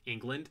like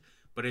England,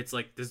 but it's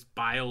like this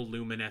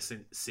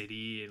bioluminescent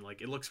city, and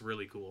like it looks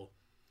really cool.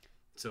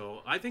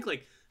 So I think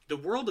like the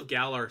world of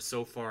Galar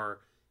so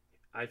far,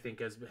 I think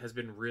has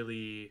been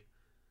really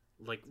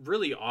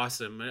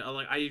awesome.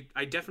 Like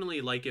I definitely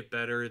like it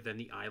better than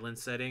the island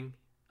setting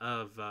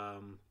of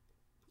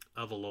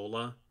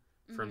Alola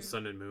from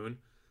Sun and Moon,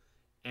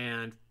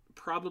 and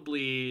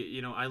probably,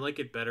 you know, I like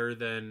it better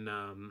than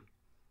I'm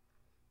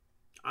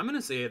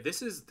gonna say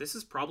this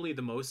is probably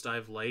the most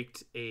I've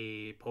liked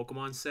a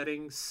Pokemon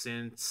setting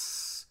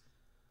since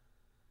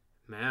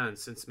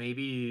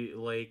maybe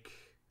like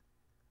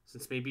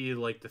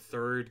the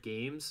third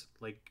games,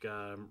 like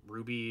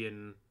Ruby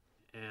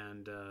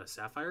and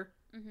Sapphire.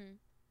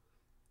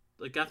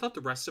 Like I thought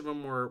the rest of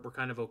them were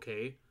kind of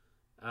okay.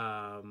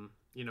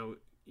 You know,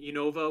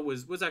 Unova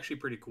was actually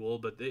pretty cool,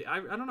 but I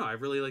don't know. I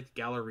really like the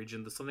Galar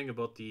region. There's something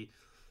about the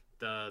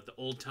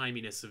old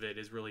timiness of it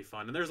is really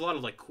fun, and there's a lot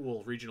of like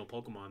cool regional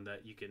Pokemon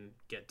that you can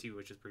get to,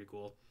 which is pretty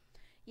cool.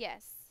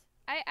 Yes,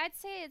 I'd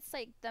say it's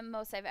like the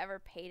most I've ever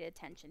paid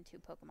attention to a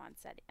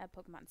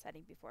Pokemon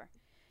setting before,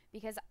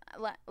 because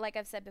like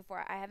I've said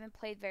before, I haven't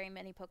played very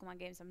many Pokemon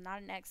games. I'm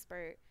not an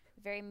expert,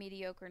 very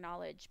mediocre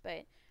knowledge,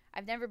 but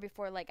I've never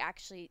before like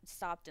actually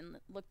stopped and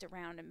looked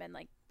around and been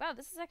like, wow,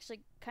 this is actually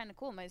kind of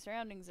cool. My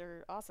surroundings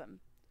are awesome.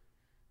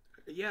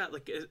 Yeah,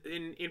 like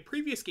in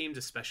previous games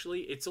especially,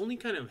 it's only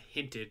kind of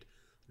hinted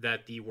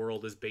that the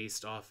world is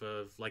based off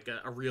of like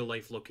a real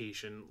life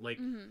location. Like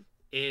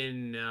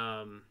in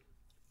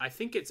I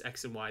think it's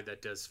X and Y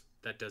that does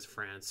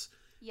France.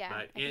 Yeah.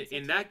 But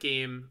in that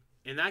game,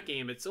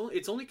 it's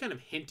only kind of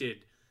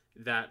hinted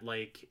that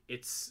like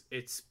it's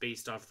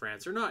based off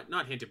France, or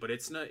not hinted, but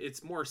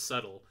it's more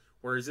subtle.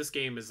 Whereas this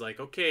game is like,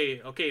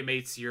 okay,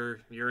 mates, you're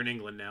in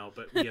England now,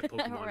 but we have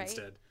Pokemon right.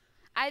 instead.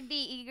 I'd be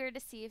eager to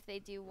see if they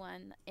do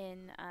one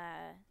in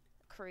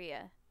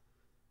Korea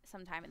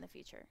sometime in the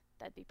future.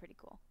 That'd be pretty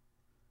cool.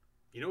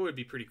 You know what would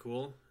be pretty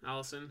cool,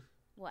 Alasyn?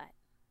 What?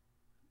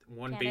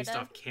 One Canada? Based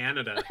off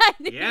Canada.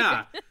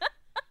 Yeah.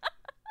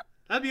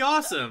 That'd be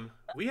awesome.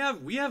 We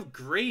have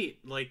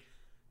great, like,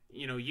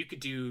 you know, you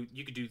could do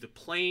the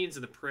plains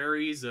and the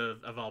prairies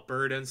of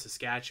Alberta and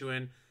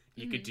Saskatchewan.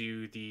 You could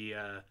do the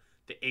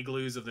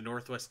igloos of the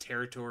Northwest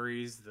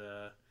Territories,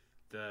 the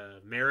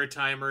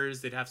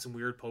Maritimers. They'd have some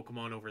weird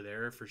Pokemon over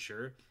there for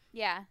sure.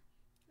 Yeah.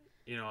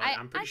 You know, I'd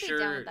be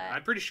down with that.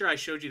 I'm pretty sure I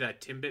showed you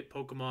that Timbit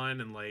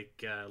Pokemon and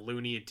like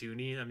Looney and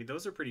Toonie. I mean,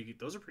 those are pretty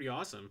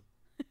awesome.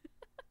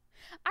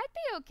 I'd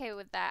be okay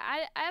with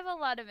that. I have a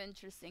lot of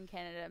interest in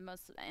Canada,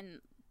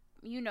 and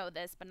you know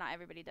this, but not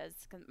everybody does.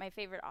 Cause my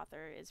favorite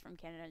author is from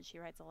Canada, and she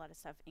writes a lot of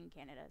stuff in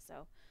Canada.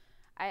 So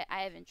I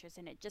have interest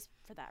in it just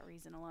for that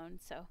reason alone.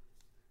 So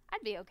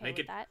I'd be okay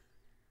with that.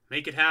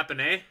 Make it happen,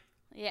 eh?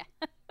 Yeah.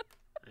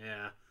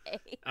 Yeah.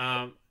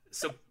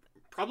 So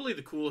probably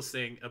the coolest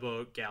thing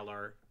about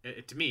Galar,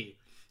 to me,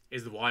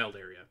 is the wild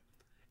area.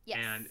 Yes.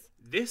 And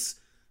this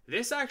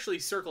actually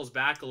circles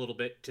back a little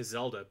bit to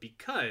Zelda,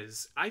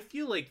 because I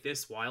feel like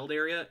this wild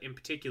area in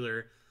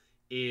particular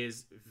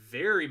is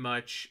very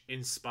much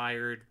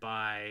inspired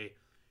by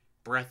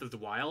Breath of the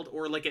Wild,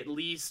 or like at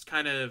least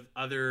kind of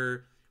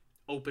other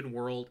open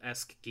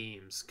world-esque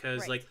games.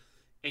 Because like,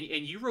 and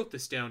you wrote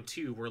this down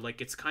too, where like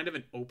it's kind of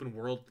an open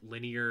world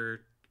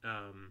linear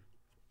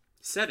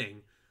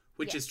setting,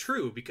 which is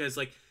true, because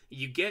like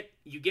you get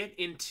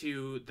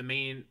into the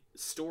main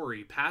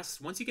story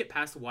once you get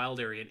past the wild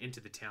area and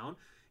into the town,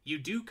 you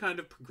do kind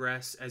of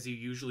progress as you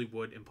usually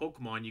would in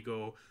Pokemon. You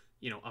go,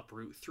 you know, up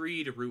Route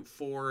 3 to Route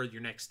 4,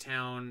 your next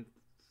town,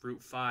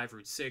 Route 5,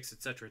 Route 6,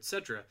 etc.,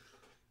 etc.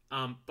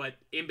 But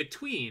in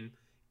between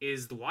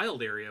is the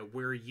wild area,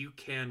 where you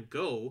can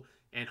go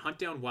and hunt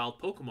down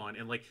wild Pokemon,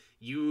 and like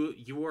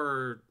you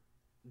are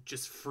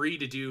just free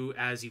to do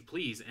as you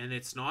please, and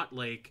it's not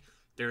like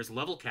there's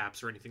level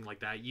caps or anything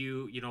like that.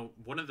 You know,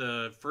 one of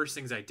the first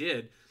things I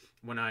did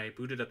when I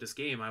booted up this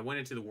game, I went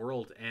into the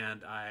world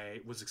and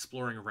I was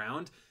exploring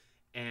around,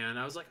 and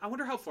I was like, I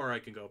wonder how far I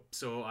can go.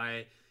 So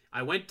I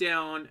went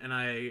down, and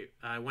I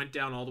went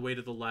down all the way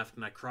to the left,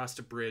 and I crossed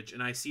a bridge,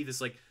 and I see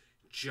this like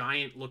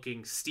giant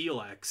looking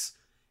Steelix,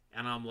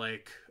 and I'm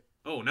like,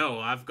 oh no,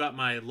 I've got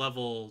my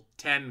level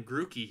 10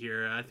 Grookey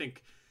here. I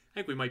think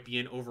we might be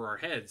in over our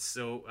heads.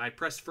 So I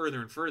pressed further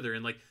and further,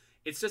 and like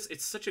it's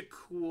such a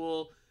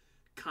cool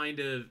kind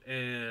of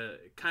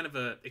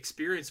a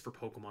experience for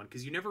Pokemon,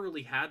 because you never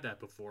really had that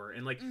before.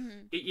 And like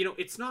you know,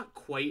 it's not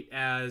quite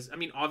as, I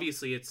mean,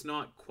 obviously it's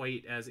not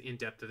quite as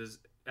in-depth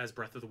as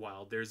Breath of the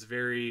Wild. There's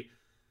very,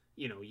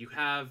 you know, you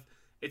have,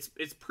 it's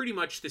pretty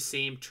much the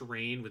same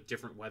terrain with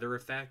different weather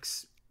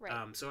effects.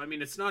 So I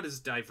mean, it's not as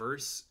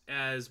diverse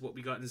as what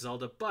we got in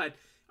Zelda, but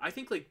I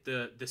think like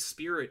the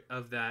spirit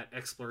of that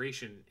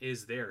exploration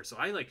is there. So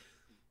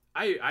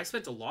I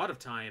spent a lot of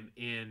time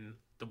in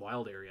the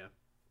wild area.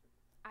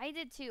 I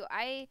did too.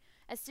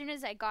 As soon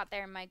as I got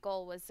there, my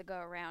goal was to go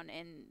around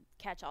and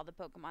catch all the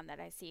Pokemon that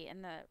I see.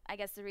 And I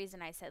guess the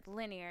reason I said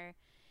linear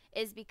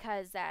is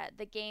because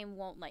the game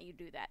won't let you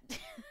do that.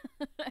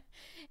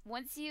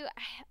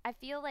 I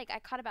feel like I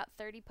caught about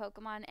 30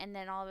 Pokemon, and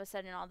then all of a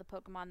sudden all the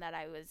Pokemon that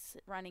I was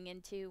running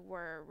into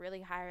were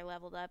really higher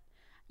leveled up.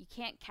 You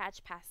can't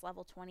catch past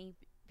level 20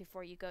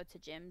 before you go to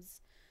gyms.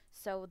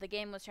 So the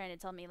game was trying to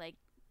tell me, like,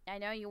 I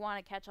know you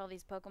want to catch all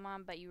these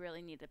Pokemon, but you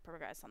really need to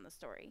progress on the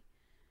story.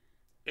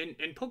 And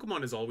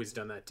Pokemon has always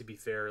done that, to be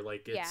fair.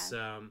 Like, it's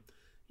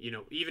you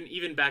know,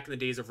 even back in the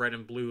days of Red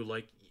and Blue,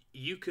 like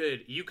you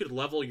could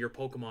level your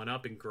Pokemon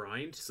up and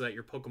grind so that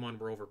your Pokemon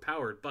were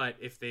overpowered. But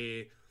if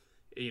they,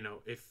 you know,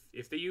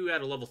 if you had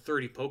a level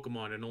 30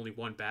 Pokemon and only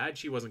one badge,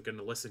 she wasn't going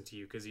to listen to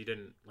you because he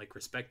didn't like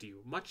respect you,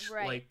 much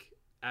like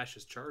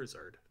Ash's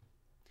Charizard.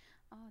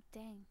 Oh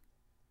dang!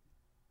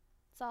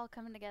 It's all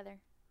coming together.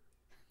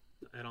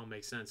 It all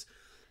makes sense.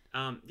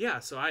 Yeah,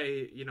 so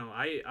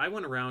I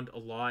went around a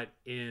lot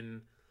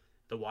in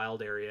the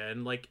wild area,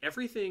 and like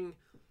everything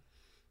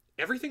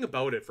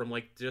about it, from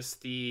like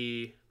just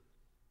the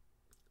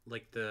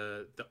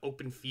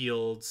open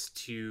fields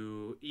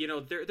to, you know,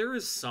 there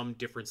is some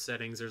different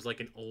settings. There's like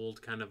an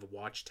old kind of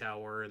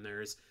watchtower, and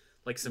there's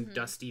like some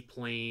dusty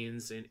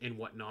plains and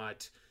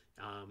whatnot.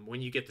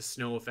 When you get the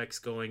snow effects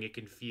going, it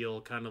can feel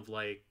kind of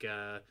like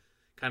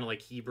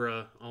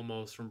Hebra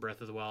almost from Breath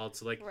of the Wild.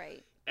 So like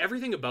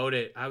everything about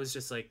it, I was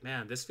just like,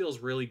 man, this feels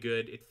really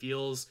good. It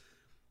feels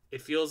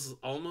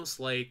almost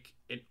like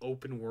an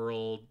open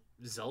world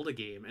Zelda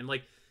game. And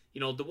like, you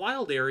know, the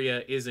wild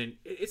area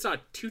it's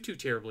not too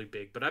terribly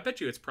big, but I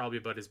bet you it's probably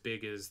about as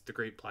big as the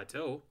Great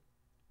Plateau.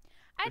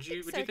 Would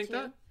you think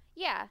that?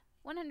 Yeah,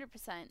 100%.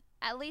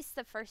 At least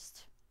the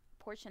first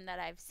portion that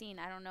I've seen.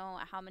 I don't know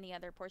how many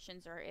other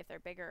portions, or if they're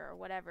bigger or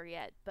whatever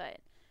yet, but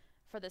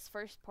for this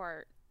first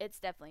part, it's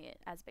definitely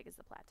as big as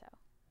the plateau.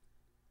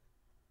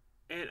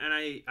 And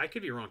I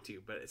could be wrong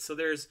too, but so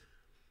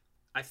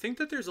I think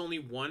that there's only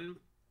one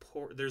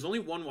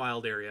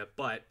wild area,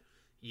 but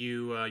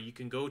you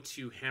can go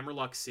to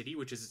Hammerlock City,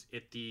 which is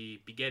at the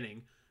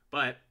beginning.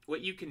 But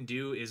what you can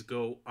do is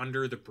go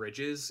under the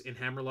bridges in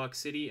Hammerlock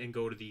City and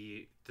go to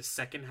the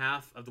second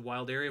half of the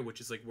wild area,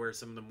 which is like where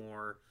some of the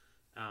more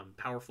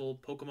powerful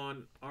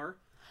Pokemon are.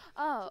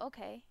 Oh,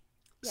 okay.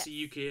 Yes. So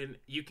you can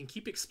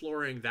keep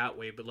exploring that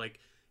way, but like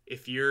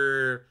if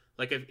you're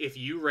like if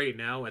you right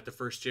now at the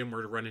first gym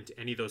were to run into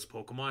any of those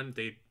Pokemon,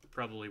 they'd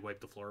probably wipe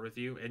the floor with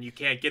you, and you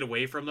can't get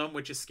away from them,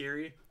 which is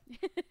scary.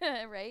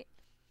 Right.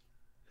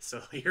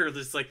 So you're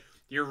just like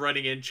you're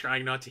running in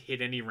trying not to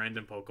hit any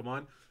random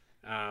Pokemon.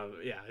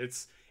 Yeah,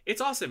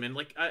 it's awesome, and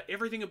like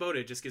everything about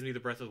it just gives me the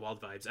Breath of the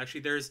Wild vibes.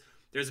 Actually, there's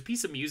a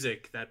piece of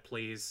music that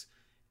plays,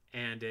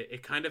 and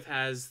it kind of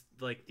has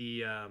like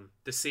the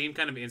same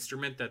kind of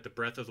instrument that the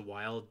Breath of the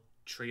Wild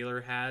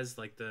trailer has,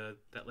 like that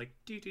like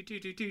do do do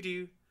do do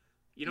do.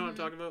 You know what I'm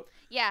talking about?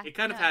 Yeah. It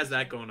kind of has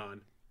that going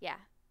on. Yeah.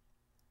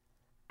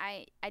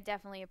 I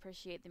definitely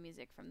appreciate the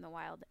music from the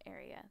wild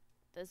area.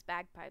 Those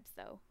bagpipes,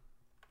 though.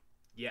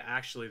 Yeah,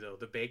 actually, though,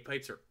 the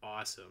bagpipes are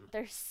awesome.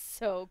 They're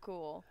so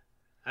cool.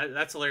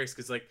 That's hilarious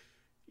because, like,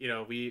 you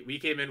know, we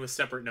came in with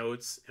separate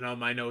notes, and on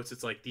my notes,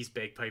 it's like, these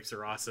bagpipes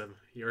are awesome.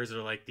 Yours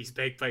are like, these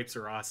bagpipes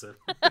are awesome.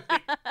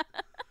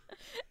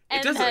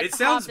 It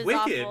sounds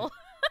wicked.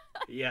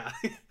 Yeah.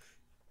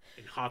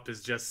 And Hop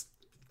is just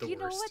the worst. You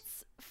know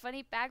what's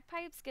funny?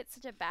 Bagpipes get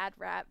such a bad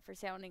rap for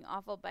sounding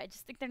awful, but I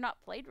just think they're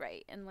not played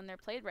right. And when they're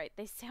played right,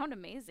 they sound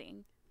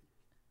amazing.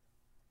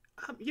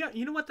 Yeah,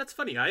 you know what? That's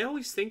funny. I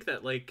always think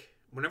that, like,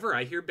 whenever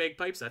I hear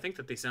bagpipes, I think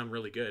that they sound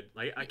really good.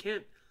 Like,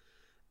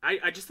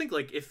 I just think,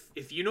 like,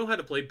 if you know how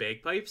to play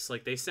bagpipes,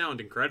 like, they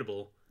sound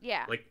incredible.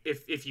 Yeah. Like,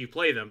 if you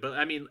play them. But,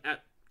 I mean,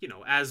 you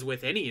know, as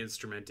with any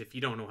instrument, if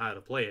you don't know how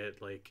to play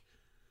it, like,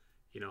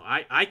 you know,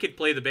 I could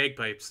play the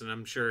bagpipes, and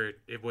I'm sure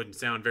it wouldn't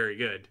sound very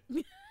good.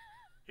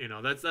 You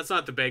know, that's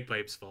not the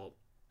bagpipes' fault.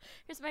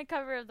 Here's my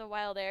cover of the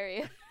wild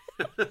area.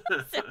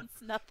 Sounds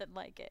nothing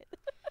like it.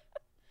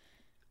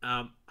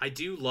 I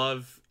do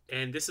love,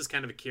 and this is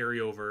kind of a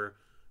carryover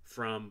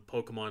from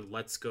Pokemon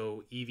Let's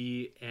Go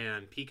Eevee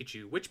and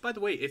Pikachu, which, by the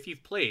way, if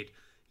you've played,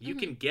 you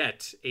can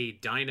get a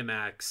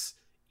Dynamax,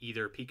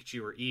 either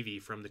Pikachu or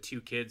Eevee, from the two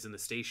kids in the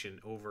station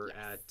over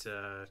at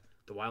the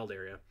wild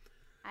area.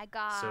 I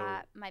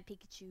got my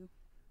Pikachu.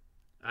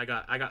 I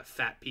got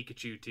Fat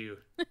Pikachu, too.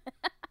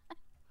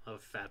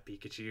 Love Fat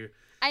Pikachu.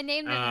 I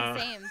named it the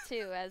same,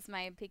 too, as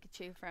my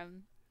Pikachu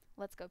from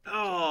Let's Go Pikachu.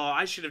 Oh,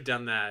 I should have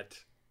done that.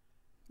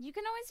 You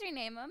can always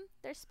rename them.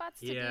 There's spots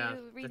to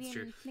do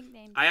rename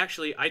nicknames.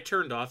 I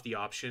turned off the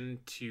option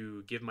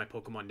to give my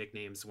Pokemon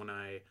nicknames when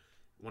I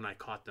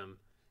caught them.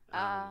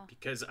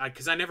 Because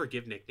I never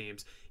give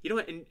nicknames. You know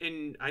what?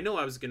 And I know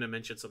I was gonna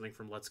mention something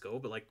from Let's Go,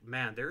 but like,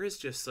 man, there is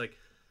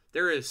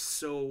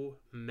so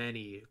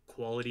many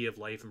quality of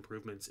life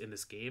improvements in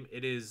this game.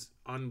 It is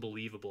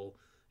unbelievable.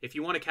 If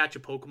you want to catch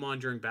a Pokemon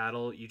during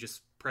battle, you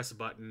just press a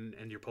button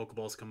and your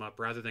Pokeballs come up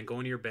rather than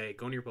going to your bag,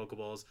 going to your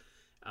Pokeballs,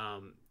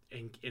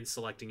 and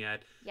selecting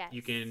it. Yes.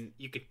 You can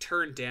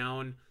turn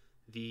down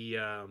the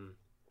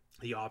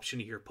option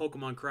to hear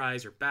Pokemon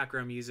cries or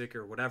background music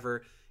or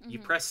whatever. You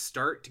press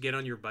start to get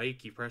on your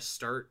bike. You press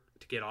start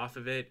to get off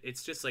of it.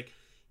 It's just like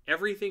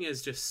everything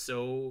is just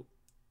so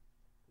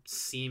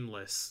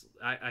seamless.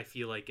 I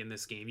feel like in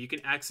this game you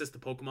can access the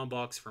Pokemon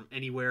box from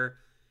anywhere.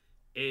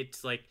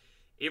 It's like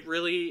it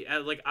really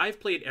like I've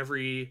played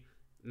every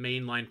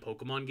mainline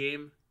Pokemon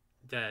game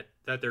that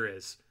there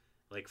is,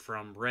 like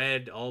from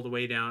Red all the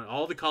way down,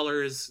 all the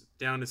colors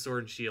down to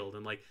Sword and Shield,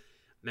 and like,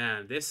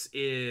 man, this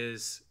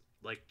is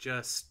like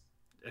just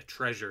a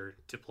treasure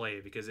to play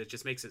because it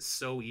just makes it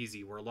so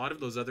easy. Where a lot of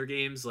those other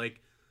games,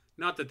 like,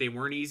 not that they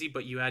weren't easy,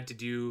 but you had to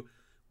do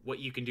what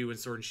you can do in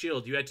Sword and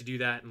Shield. You had to do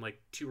that in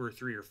like 2 or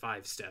 3 or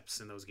 5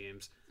 steps in those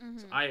games.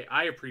 So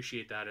I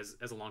appreciate that as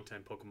a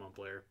longtime Pokemon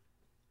player.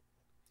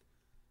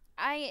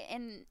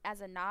 And as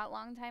a not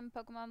longtime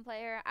Pokemon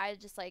player, I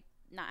just like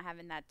not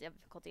having that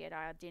difficulty at all.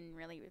 I didn't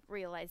really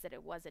realize that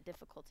it was a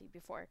difficulty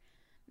before.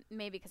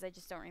 Maybe because I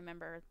just don't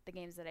remember the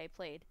games that I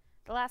played.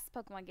 The last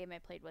Pokemon game I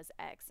played was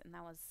X, and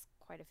that was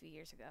quite a few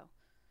years ago.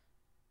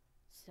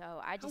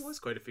 So I just... That was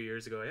quite a few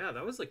years ago, yeah.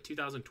 That was like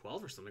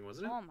 2012 or something,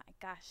 wasn't it? Oh my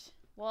gosh.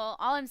 Well,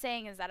 all I'm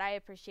saying is that I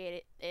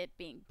appreciate it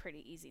being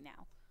pretty easy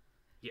now.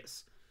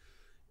 Yes.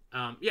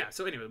 Yeah,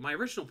 so anyway, my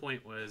original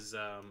point was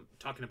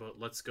talking about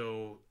Let's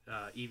Go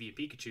Eevee and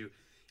Pikachu.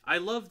 I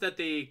love that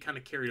they kind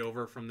of carried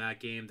over from that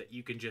game that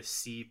you can just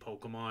see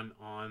Pokemon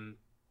on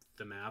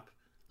the map.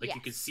 Like, yes.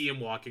 You can see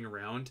them walking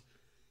around.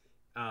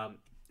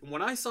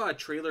 When I saw a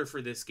trailer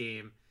for this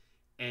game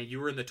and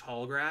you were in the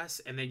tall grass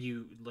and then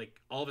you, like,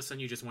 all of a sudden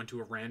you just went to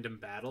a random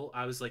battle,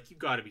 I was like, you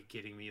gotta be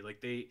kidding me.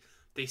 Like,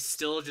 they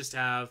still just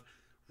have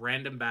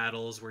random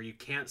battles where you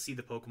can't see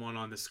the Pokemon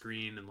on the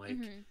screen and, like,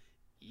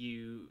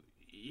 you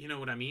know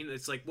what I mean?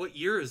 It's like, what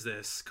year is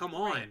this? Come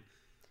on. Right.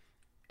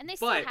 And they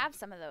still have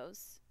some of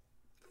those.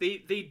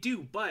 They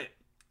do, but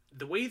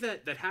the way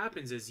that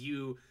happens is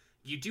you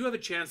do have a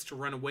chance to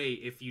run away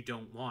if you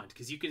don't want,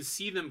 because you can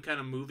see them kind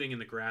of moving in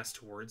the grass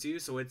towards you.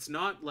 So it's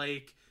not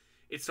like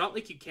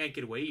you can't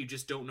get away. You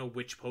just don't know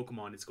which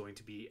Pokemon it's going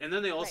to be. And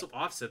then they also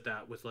offset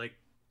that with like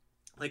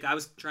I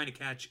was trying to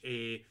catch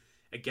a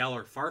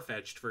Galar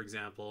Farfetch'd, for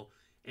example,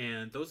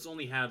 and those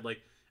only had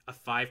like a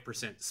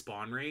 5%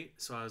 spawn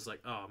rate. So I was like,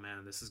 oh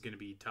man, this is going to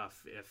be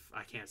tough if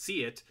I can't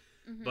see it.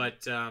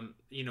 But,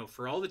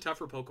 for all the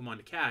tougher Pokemon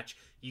to catch,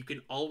 you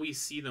can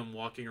always see them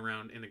walking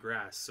around in the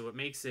grass. So it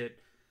makes it,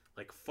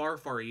 like, far,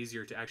 far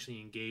easier to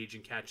actually engage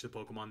and catch the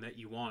Pokemon that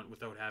you want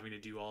without having to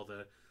do all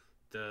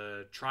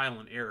the trial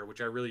and error,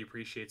 which I really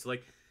appreciate. So,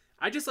 like,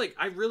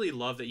 I really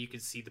love that you can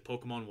see the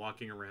Pokemon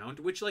walking around,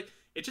 which, like,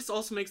 it just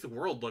also makes the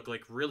world look,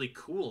 like, really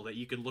cool that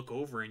you can look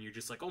over and you're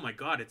just like, oh my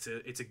god, it's a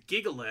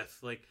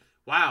Gigalith. Like,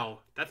 wow,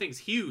 that thing's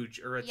huge.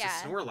 Or it's a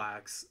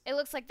Snorlax. It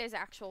looks like there's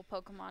actual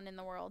Pokemon in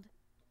the world.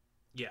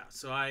 Yeah,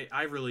 so I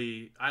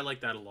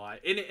like that a lot.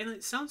 And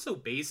it sounds so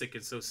basic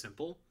and so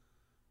simple,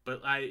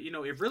 but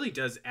it really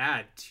does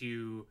add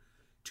to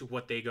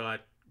what they got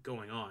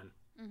going on.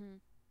 Mm-hmm.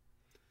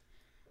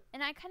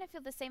 And I kind of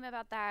feel the same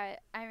about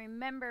that. I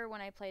remember when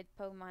I played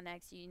Pokemon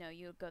X, you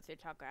would go through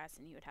tall grass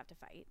and you would have to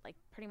fight. Like,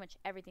 pretty much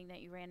everything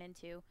that you ran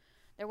into,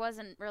 there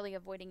wasn't really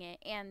avoiding it.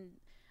 And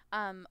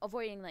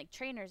avoiding, like,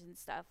 trainers and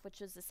stuff,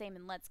 which was the same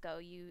in Let's Go.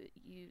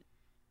 It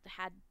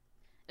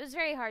was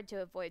very hard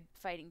to avoid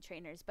fighting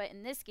trainers, but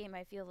in this game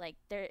I feel like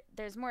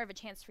there's more of a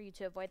chance for you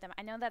to avoid them.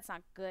 I know that's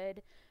not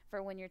good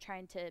for when you're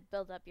trying to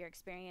build up your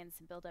experience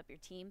and build up your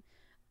team,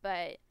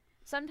 but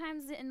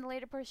sometimes in the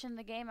later portion of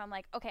the game I'm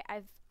like, okay,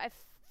 I've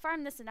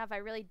farmed this enough. I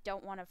really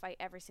don't want to fight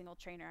every single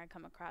trainer I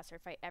come across or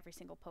fight every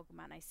single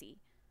Pokemon I see.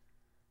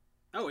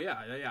 Oh yeah,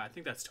 I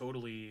think that's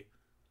totally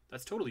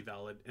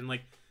valid. And,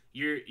 like,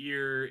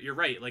 you're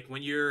right. Like,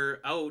 when you're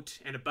out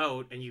and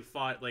about and you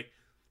fought, like,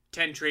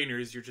 10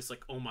 trainers, you're just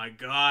like, oh my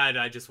god,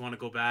 I just want to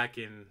go back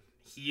and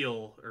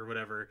heal or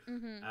whatever.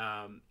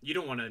 Mm-hmm. You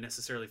don't want to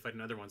necessarily fight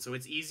another one, so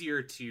it's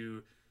easier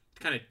to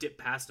kind of dip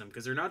past them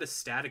because they're not as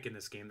static in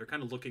this game. They're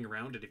kind of looking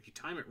around, and if you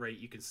time it right,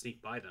 you can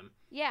sneak by them.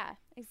 Yeah,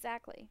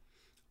 exactly.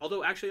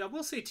 Although, actually, I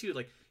will say too,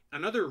 like,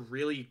 another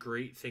really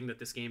great thing that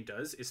this game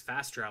does is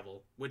fast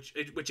travel, which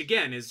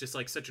again is just,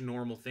 like, such a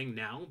normal thing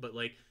now, but,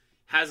 like,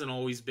 hasn't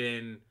always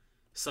been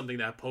something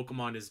that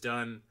Pokemon has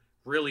done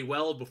really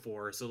well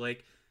before. So,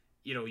 like,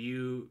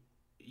 you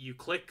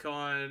click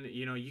on,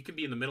 you can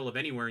be in the middle of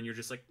anywhere and you're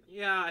just like,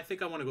 yeah, I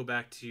think I want to go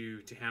back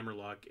to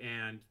Hammerlock,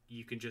 and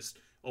you can just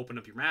open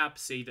up your map,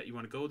 say that you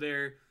want to go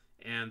there,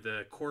 and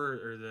the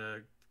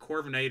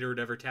Corviknight or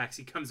whatever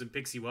taxi comes and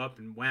picks you up,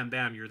 and wham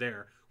bam, you're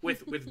there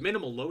with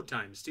minimal load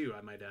times too,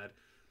 I might add.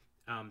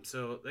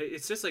 So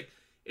it's just like,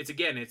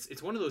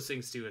 it's one of those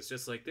things too. It's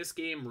just like, this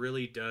game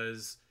really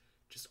does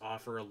just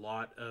offer a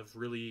lot of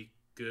really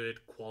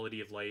good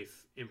quality of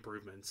life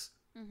improvements.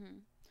 Mm-hmm.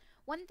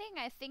 One thing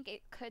I think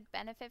it could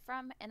benefit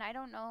from, and I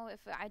don't know if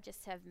I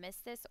just have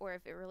missed this or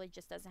if it really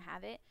just doesn't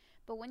have it,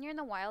 but when you're in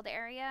the wild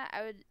area,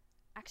 I would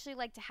actually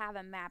like to have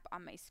a map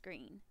on my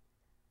screen.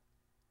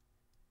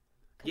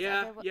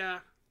 Yeah.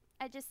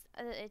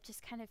 It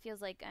just kind of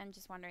feels like I'm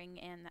just wandering,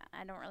 and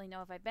I don't really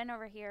know if I've been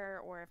over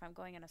here or if I'm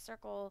going in a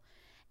circle.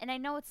 And I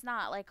know it's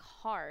not, like,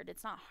 hard.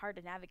 It's not hard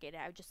to navigate it.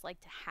 I would just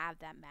like to have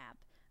that map,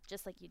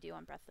 just like you do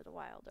on Breath of the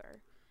Wild or,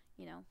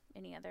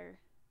 any other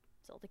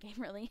Zelda game,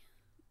 really.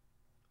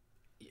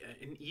 Yeah,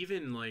 and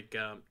even, like,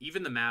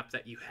 even the map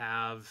that you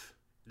have,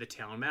 the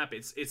town map,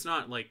 it's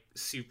not, like,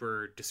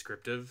 super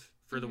descriptive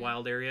for the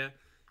wild area.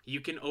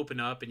 You can open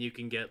up and you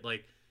can get,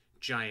 like,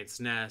 Giant's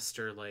Nest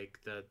or, like,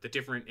 the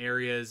different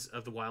areas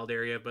of the wild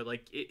area, but,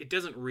 like, it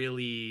doesn't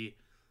really...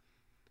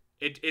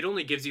 It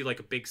only gives you,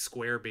 like, a big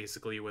square,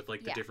 basically, with,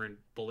 like, the different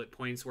bullet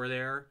points where they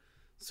are.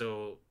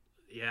 So,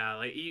 yeah,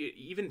 like,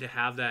 even to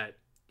have that,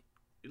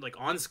 like,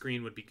 on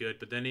screen would be good,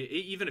 but then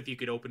even if you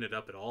could open it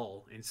up at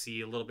all and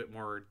see a little bit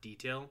more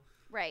detail,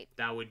 right,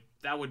 that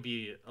would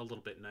be a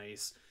little bit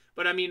nice.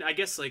 But I mean, I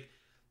guess, like,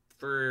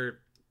 for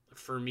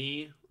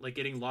me, like,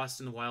 getting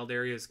lost in the wild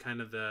area is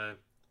kind of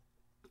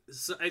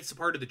it's a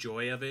part of the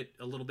joy of it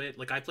a little bit.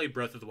 Like, I played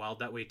Breath of the Wild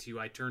that way too.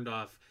 I turned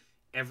off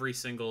every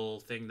single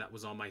thing that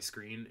was on my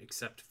screen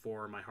except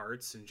for my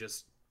hearts and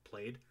just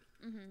played.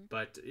 Mm-hmm.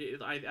 But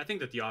I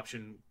think that the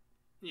option,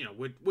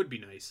 would be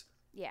nice.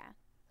 Yeah.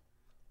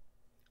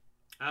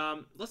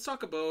 Let's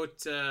talk about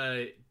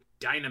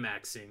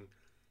Dynamaxing.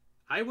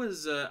 I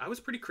was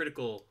pretty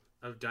critical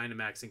of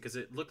Dynamaxing because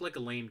it looked like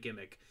a lame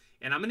gimmick,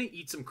 and I'm gonna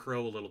eat some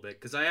crow a little bit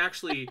because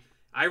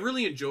I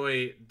really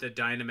enjoy the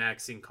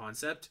Dynamaxing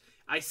concept.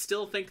 I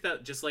still think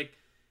that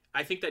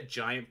I think that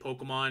giant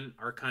Pokemon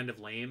are kind of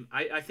lame.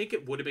 I think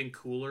it would have been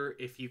cooler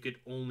if you could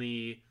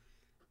only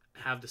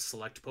have the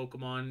select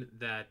Pokemon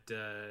that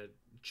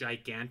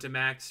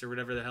Gigantamax or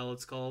whatever the hell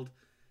it's called,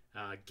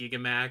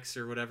 Gigamax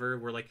or whatever,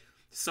 where, like,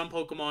 some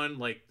Pokemon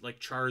like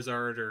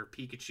Charizard or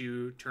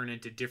Pikachu turn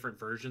into different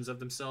versions of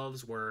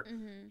themselves where,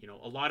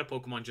 a lot of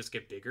Pokemon just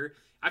get bigger.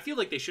 I feel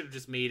like they should have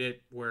just made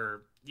it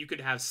where you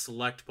could have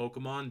select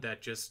Pokemon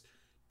that just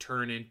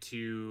turn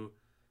into,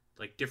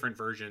 like, different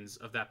versions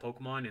of that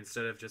Pokemon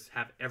instead of just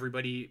have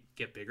everybody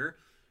get bigger.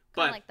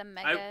 Kind of like the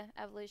Mega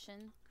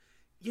Evolution.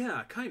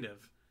 Yeah, kind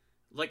of.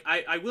 Like,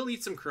 I will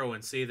eat some crow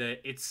and say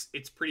that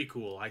it's pretty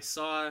cool. I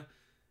saw...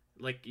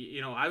 Like,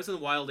 I was in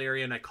the wild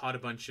area and I caught a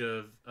bunch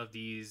of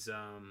these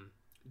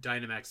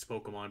Dynamax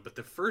Pokemon, but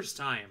the first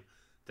time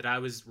that I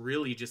was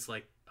really just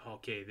like,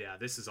 okay, yeah,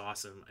 this is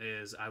awesome,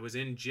 is I was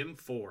in Gym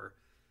 4,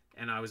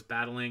 and I was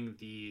battling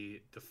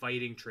the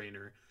fighting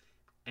trainer,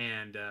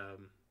 and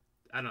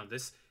I don't know,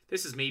 this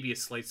is maybe a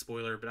slight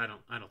spoiler, but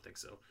I don't think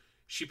so.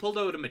 She pulled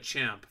out a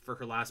Machamp for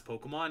her last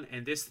Pokemon,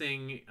 and this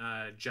thing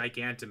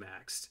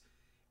Gigantamaxed,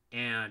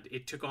 and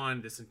it took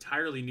on this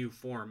entirely new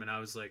form, and I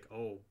was like,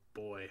 oh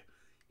boy.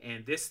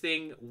 And this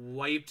thing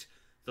wiped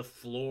the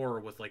floor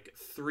with like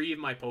 3 of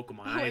my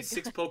Pokemon. I had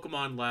 6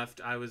 Pokemon left.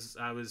 I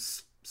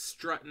was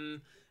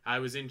strutting. I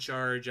was in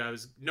charge.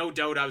 No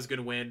doubt I was going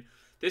to win.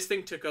 This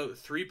thing took out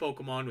 3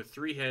 Pokemon with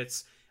 3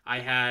 hits. I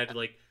had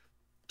like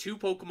 2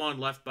 Pokemon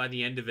left by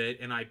the end of it,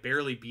 and I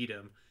barely beat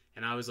him.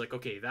 And I was like,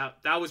 okay,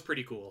 that was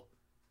pretty cool.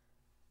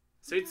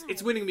 So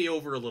it's winning me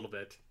over a little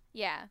bit.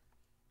 Yeah.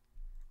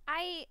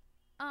 I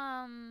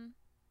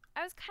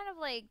was kind of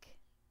like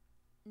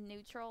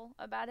neutral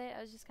about it.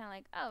 I was just kind of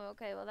like, oh,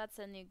 okay, well, that's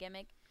a new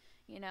gimmick,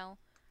 you know.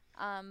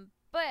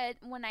 But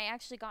when I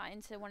actually got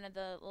into one of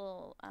the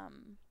little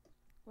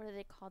what are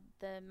they called,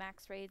 the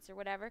max raids or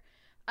whatever,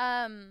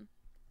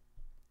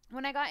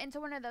 when I got into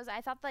one of those,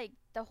 I thought like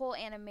the whole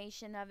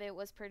animation of it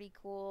was pretty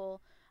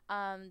cool.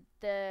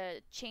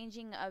 The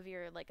changing of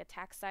your like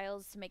attack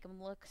styles to make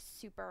them look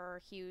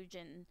super huge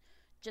and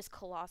just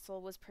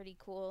colossal was pretty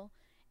cool.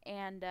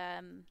 And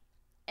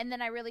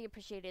then I really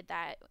appreciated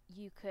that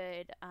you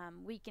could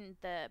weaken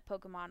the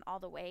Pokemon all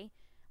the way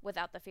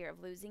without the fear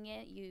of losing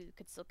it. You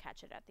could still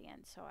catch it at the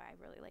end, so I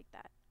really like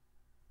that.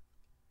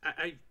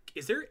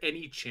 Is there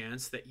any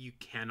chance that you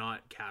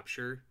cannot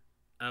capture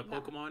a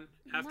Pokemon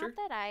after?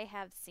 Not that I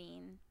have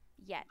seen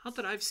yet. Not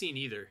that I've seen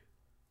either.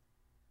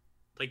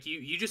 Like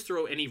you just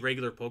throw any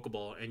regular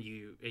Pokeball and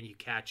you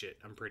catch it,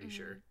 I'm pretty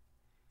sure.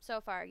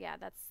 So far, yeah,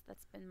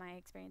 that's been my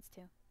experience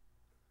too.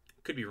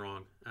 Could be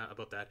wrong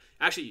about that.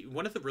 Actually,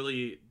 one of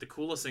the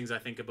coolest things I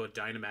think about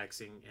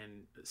Dynamaxing,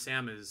 and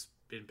Sam has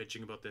been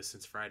bitching about this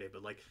since Friday,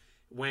 but like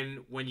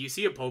when you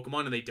see a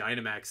Pokemon and they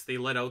Dynamax, they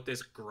let out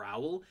this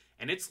growl,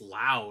 and it's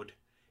loud.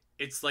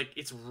 It's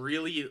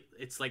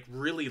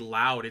really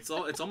loud. It's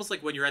almost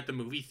like when you're at the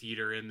movie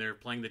theater and they're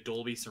playing the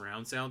Dolby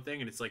surround sound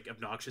thing, and it's like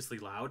obnoxiously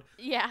loud.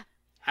 Yeah.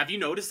 Have you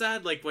noticed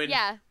that? Like when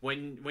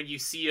you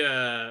see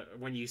a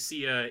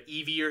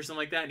Eevee or something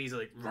like that, and he's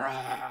like,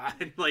 rah,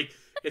 and like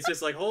it's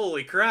just like,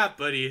 holy crap,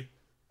 buddy.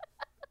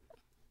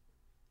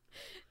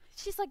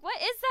 She's like,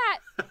 what is that?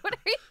 What are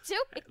you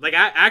doing? Like,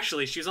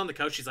 actually, she was on the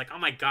couch. She's like, oh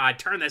my god,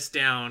 turn this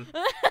down.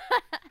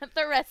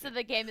 The rest of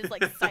the game is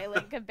like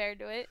silent compared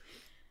to it.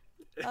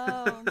 Yeah,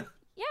 I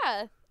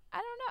don't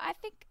know. I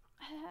think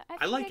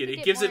I like it.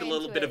 It gives it a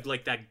little bit of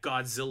like that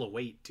Godzilla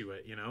weight to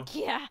it, you know?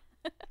 Yeah.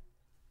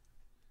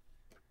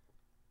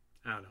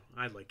 I don't know.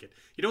 I like it.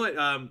 You know what?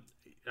 I'm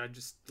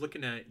just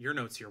looking at your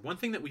notes here. One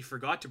thing that we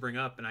forgot to bring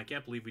up, and I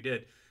can't believe we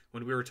did,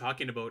 when we were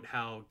talking about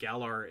how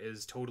Galar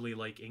is totally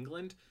like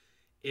England,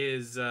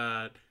 is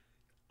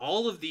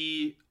all of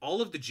the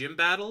gym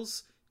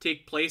battles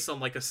take place on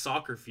like a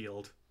soccer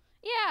field.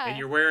 Yeah. And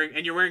you're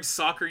wearing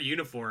soccer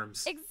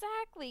uniforms.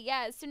 Exactly.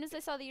 Yeah. As soon as I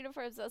saw the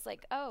uniforms, I was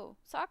like, oh,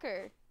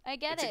 soccer. I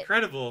get it. It's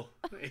incredible.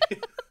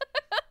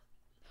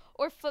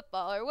 Or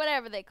football or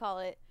whatever they call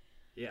it.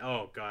 Yeah.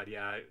 Oh God.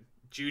 Yeah.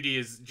 Judy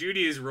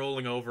is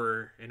rolling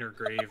over in her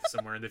grave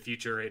somewhere in the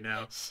future right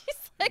now. She's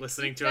like,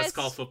 listening to us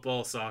call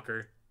football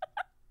soccer.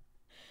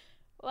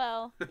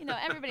 Well, you know,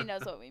 everybody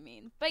knows what we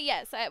mean. But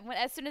yes,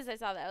 as soon as I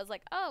saw that, I was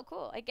like, oh,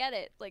 cool. I get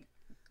it. Like,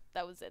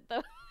 that was it,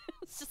 though.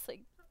 It's just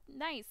like,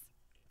 nice.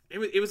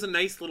 It was a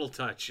nice little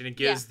touch, and it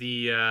gives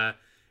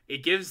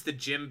it gives the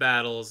gym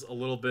battles a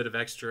little bit of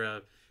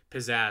extra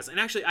pizzazz. And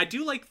actually, I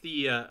do like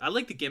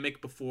the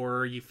gimmick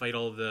before you fight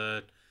all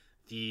the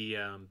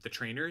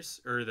trainers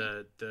or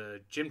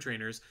the gym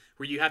trainers,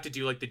 where you have to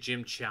do like the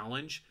gym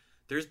challenge.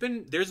 There's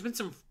been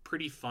some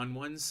pretty fun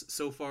ones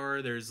so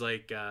far. There's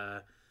like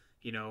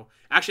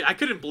actually, I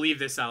couldn't believe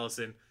this,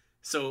 Alasyn.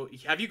 So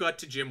have you got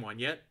to gym 1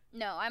 yet?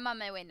 No, I'm on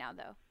my way now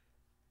though.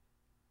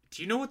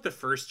 Do you know what the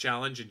first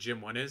challenge in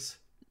gym 1 is?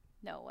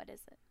 No, what is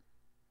it?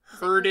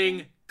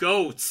 Herding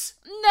goats.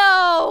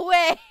 No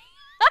way.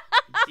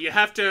 You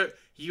have to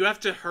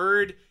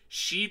herd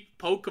sheep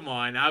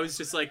Pokemon. I was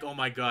just like, oh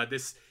my god,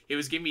 it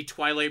was giving me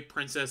Twilight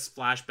Princess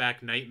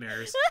flashback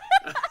nightmares.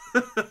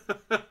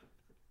 That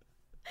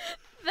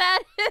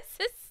is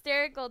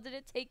hysterical. Did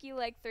it take you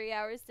like 3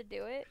 hours to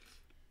do it?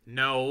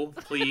 No,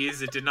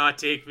 please. It did not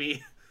take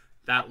me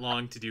that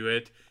long to do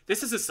it.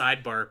 This is a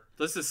sidebar.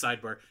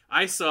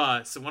 I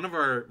saw one of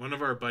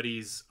our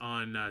buddies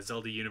on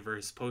Zelda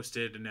Universe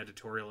posted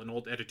an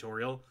old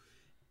editorial,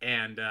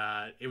 and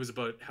it was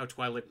about how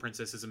Twilight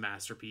Princess is a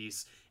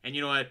masterpiece. And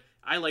you know what?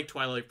 I like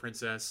Twilight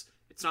Princess.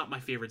 It's not my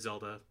favorite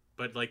Zelda,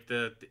 but like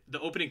the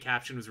opening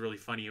caption was really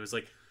funny. It was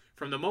like,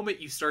 from the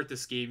moment you start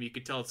this game, you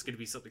could tell it's going to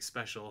be something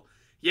special.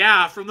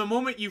 Yeah, from the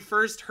moment you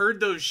first herd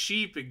those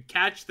sheep and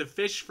catch the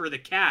fish for the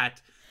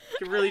cat, you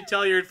can really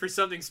tell you're in for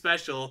something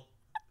special.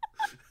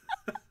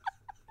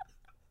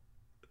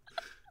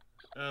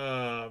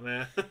 Oh,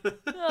 man.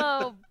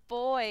 Oh,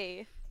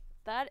 boy.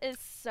 That is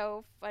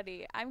so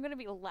funny. I'm going to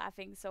be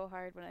laughing so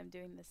hard when I'm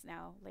doing this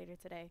now later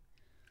today.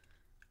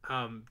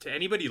 To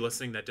anybody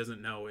listening that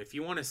doesn't know, if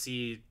you want to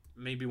see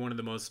maybe one of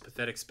the most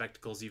pathetic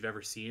spectacles you've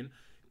ever seen.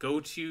 Go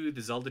to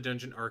the Zelda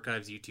Dungeon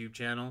Archives YouTube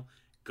channel.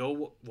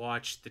 Go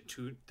watch the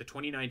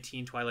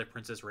 2019 Twilight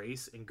Princess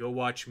race, and go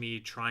watch me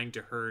trying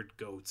to herd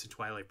goats in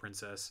Twilight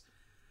Princess.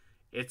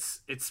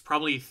 It's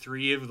probably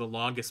 3 of the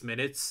longest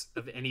minutes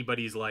of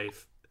anybody's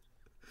life.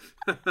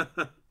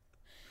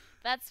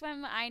 That's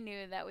when I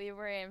knew that we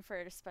were in for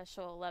a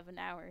special 11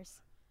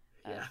 hours.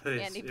 Yeah,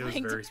 it was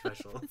very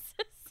special.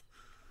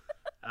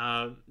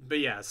 But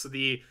yeah, so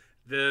the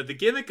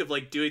gimmick of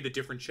like doing the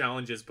different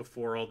challenges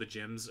before all the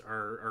gyms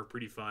are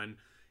pretty fun.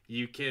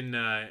 You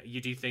can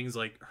you do things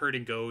like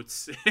herding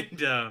goats,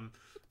 and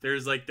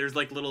there's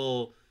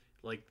little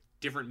like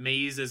different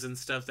mazes and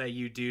stuff that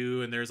you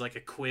do, and there's like a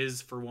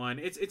quiz for one.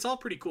 It's all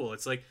pretty cool.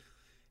 It's like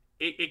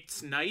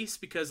it's nice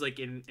because like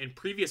in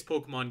previous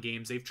Pokemon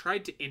games, they've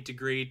tried to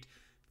integrate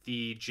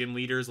the gym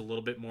leaders a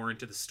little bit more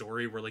into the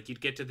story, where like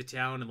you'd get to the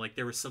town and like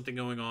there was something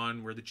going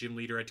on where the gym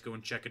leader had to go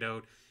and check it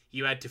out.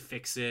 You had to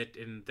fix it,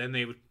 and then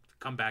they would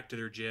come back to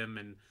their gym,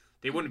 and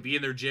they wouldn't be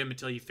in their gym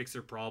until you fix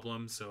their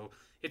problem. So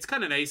it's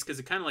kind of nice because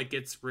it kind of like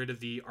gets rid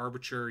of the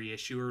arbitrary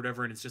issue or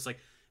whatever, and it's just like,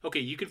 okay,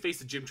 you can face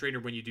the gym trainer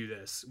when you do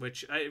this,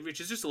 which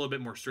is just a little bit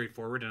more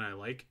straightforward, and I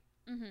like.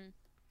 Mm-hmm.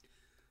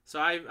 So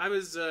I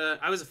was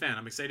a fan.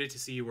 I'm excited to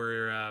see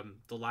where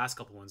the last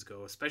couple ones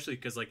go, especially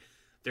because like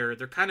they're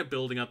kind of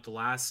building up the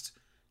last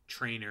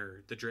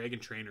trainer, the dragon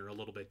trainer, a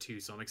little bit too.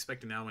 So I'm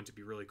expecting that one to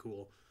be really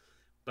cool.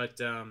 But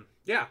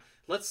yeah,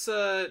 let's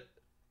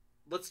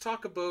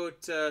talk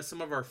about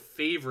some of our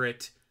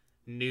favorite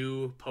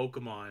new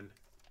Pokemon.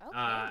 Okay.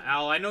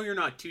 Al, I know you're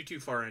not too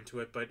far into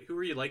it, but who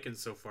are you liking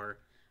so far?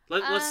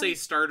 Let's say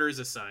starters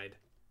aside.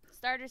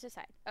 Starters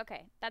aside.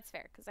 Okay, that's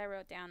fair, because I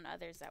wrote down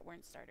others that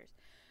weren't starters.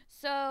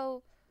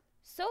 So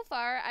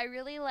far, I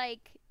really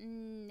like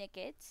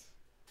Nickit.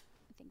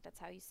 I think that's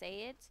how you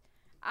say it.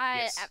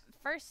 Yes. At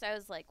first, I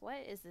was like, what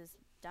is this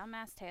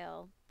dumbass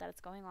tale that's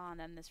going on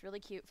and this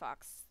really cute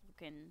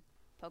fox-looking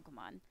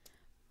Pokemon?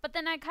 But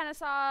then I kind of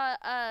saw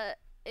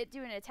it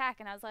do an attack,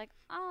 and I was like,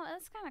 oh,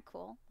 that's kind of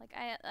cool. Like,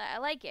 I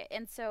like it.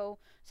 And so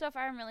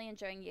far, I'm really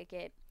enjoying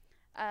Nickit.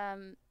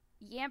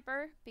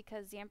 Yamper,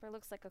 because Yamper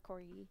looks like a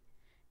corgi.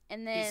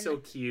 And then he's so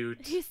cute.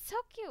 He's so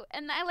cute.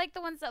 And I like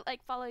the ones that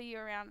like follow you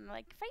around and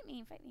like fight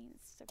me.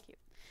 It's so cute.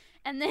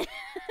 And then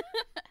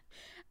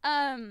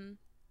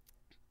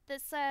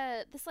this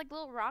like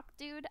little rock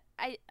dude,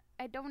 I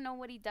don't know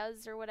what he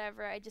does or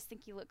whatever. I just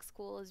think he looks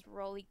cool as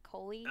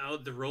Roly-Coly. Oh,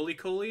 the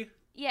Roly-Coly?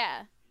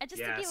 Yeah. I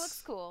just think he Yes.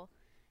 looks cool.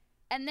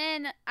 And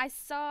then I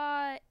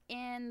saw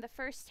in the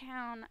first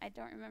town, I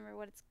don't remember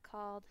what it's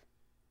called.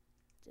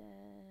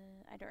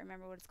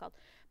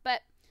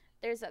 But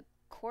there's a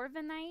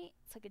Corviknight.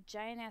 It's like a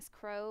giant-ass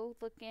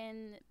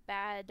crow-looking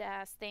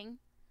badass thing.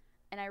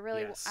 And I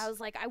was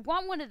like, I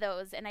want one of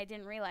those. And I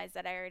didn't realize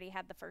that I already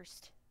had the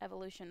first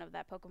evolution of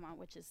that Pokemon,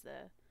 which is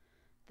the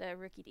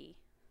Rookidee.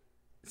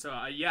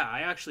 So, yeah,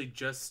 I actually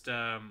just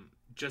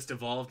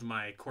evolved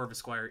my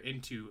Corvisquire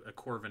into a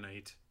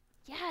Corviknight.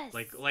 Yes.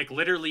 Like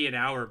literally an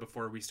hour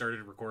before we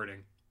started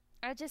recording.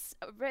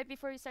 Right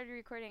before we started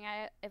recording,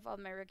 I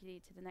evolved my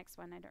Rookidee to the next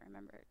one. I don't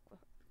remember.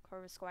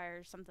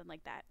 Corvisquire or something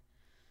like that.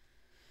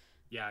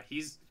 Yeah,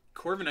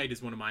 Corviknight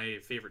is one of my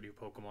favorite new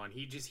Pokemon.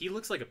 He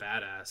looks like a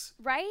badass.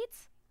 Right?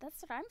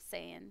 That's what I'm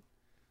saying.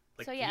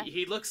 Like, so yeah.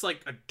 He looks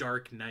like a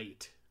Dark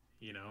Knight,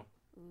 you know?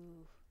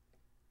 Ooh.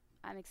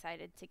 I'm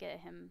excited to get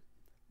him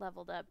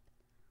leveled up.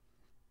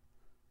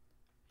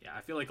 Yeah,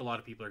 I feel like a lot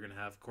of people are going to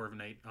have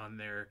Corviknight on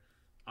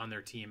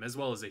their team, as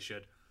well as they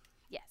should.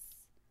 Yes.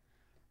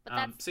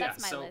 But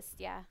that's my list,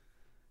 yeah.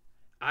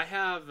 I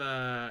have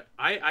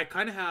I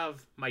kind of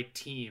have my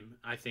team,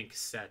 I think,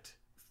 set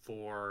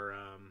for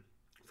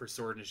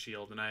Sword and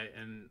Shield, and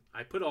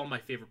I put all my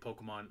favorite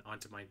Pokemon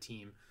onto my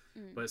team.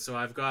 But so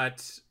I've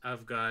got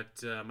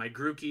my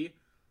Grookey,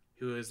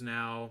 who is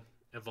now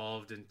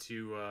evolved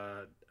into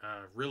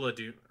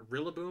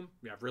Rillaboom.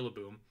 Yeah,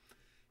 Rillaboom.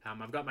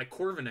 I've got my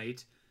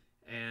Corviknight,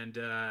 and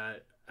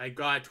I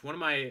got one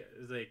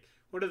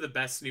of the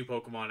best new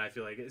Pokemon. I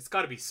feel like it's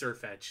got to be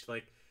Sirfetch'd.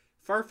 Like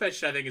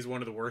Farfetch'd, I think, is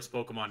one of the worst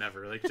Pokemon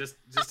ever. Like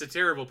just a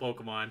terrible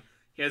Pokemon.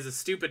 He has a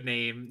stupid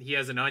name. He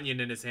has an onion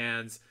in his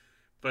hands,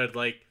 but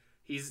like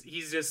he's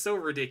just so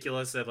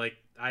ridiculous that like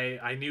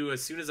I knew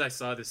as soon as I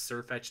saw this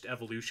Sirfetch'd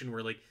evolution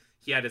where like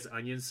he had his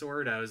onion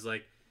sword, I was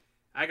like,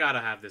 I gotta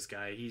have this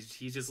guy.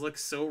 He just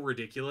looks so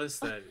ridiculous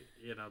that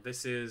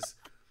this is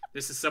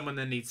someone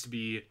that needs to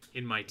be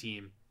in my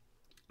team.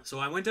 So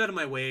I went out of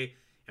my way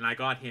and I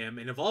got him.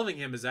 And evolving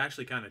him is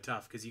actually kind of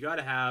tough because you got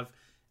to have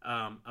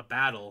a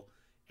battle,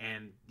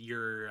 and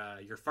your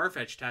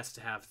Farfetch'd has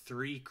to have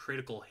 3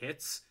 critical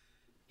hits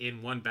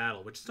in one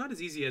battle, which is not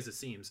as easy as it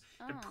seems.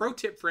 Oh. And pro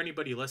tip for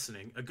anybody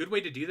listening, a good way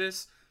to do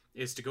this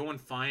is to go and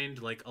find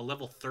like a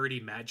level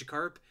 30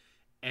 Magikarp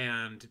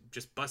and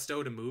just bust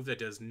out a move that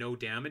does no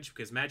damage,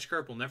 because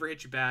Magikarp will never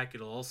hit you back.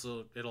 It'll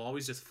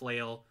always just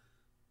flail.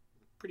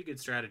 Pretty good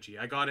strategy.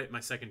 I got it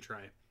my second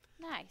try.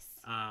 Nice.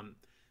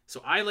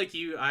 So I, like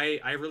you,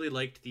 I really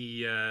liked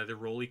the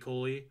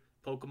Roly-Coly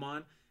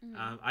Pokemon.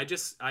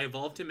 I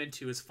evolved him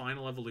into his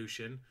final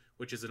evolution,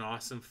 which is an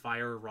awesome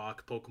fire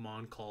rock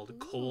Pokemon called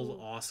Cold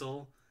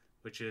Ossel,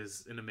 which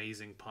is an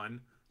amazing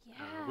pun.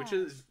 Yeah. Which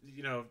is,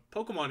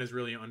 Pokemon is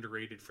really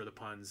underrated for the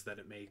puns that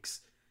it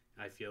makes.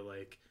 I feel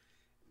like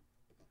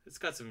it's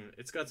got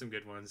some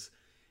good ones.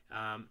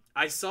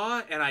 I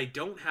saw, and I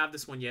don't have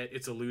this one yet.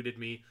 It's eluded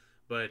me,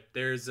 but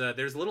there's a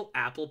little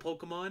apple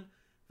Pokemon,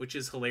 which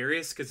is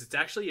hilarious because it's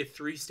actually a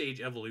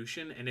 3-stage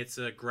evolution, and it's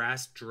a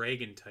grass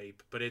dragon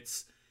type, but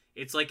it's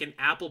like an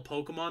apple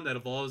Pokemon that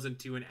evolves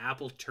into an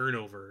apple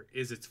turnover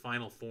is its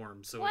final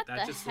form. So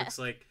that just looks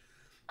like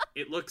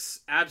it looks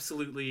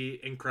absolutely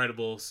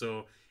incredible.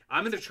 So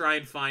I'm going to try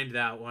and find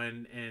that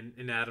one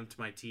and add him to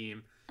my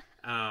team.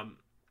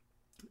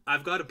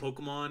 I've got a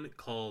Pokemon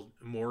called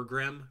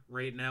Morgrem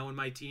right now in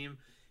my team.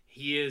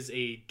 He is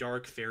a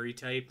dark fairy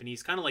type, and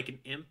he's kind of like an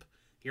imp.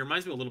 He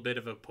reminds me a little bit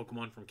of a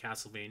Pokemon from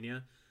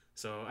Castlevania.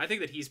 So I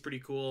think that he's pretty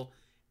cool.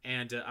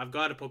 And I've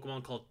got a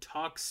Pokemon called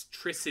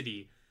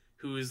Toxtricity,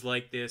 who is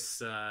like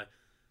this,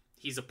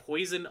 he's a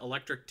poison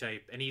electric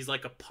type, and he's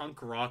like a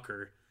punk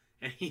rocker.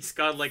 And he's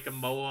got like a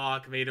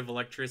mohawk made of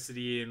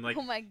electricity, and like,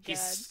 oh my God.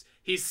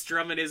 He's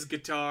strumming his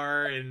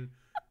guitar, and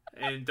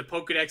the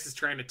Pokedex is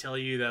trying to tell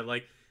you that,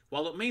 like,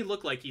 while it may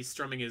look like he's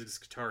strumming his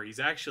guitar, he's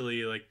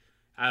actually, like,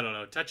 I don't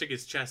know, touching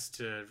his chest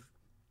to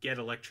get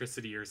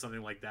electricity or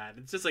something like that.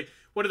 It's just like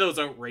one of those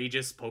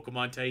outrageous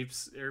Pokemon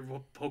types or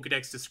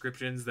Pokedex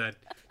descriptions that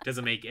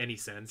doesn't make any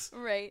sense.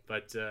 Right.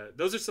 But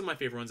those are some of my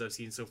favorite ones I've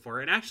seen so far.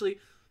 And actually,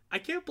 I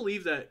can't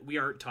believe that we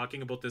aren't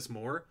talking about this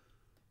more,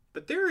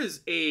 but there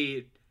is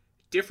a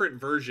different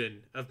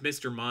version of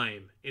Mr.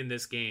 Mime in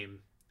this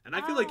game. And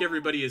I feel like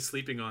everybody is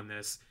sleeping on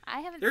this.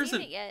 I haven't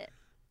seen it yet.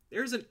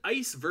 There's an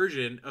ice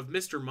version of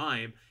Mr.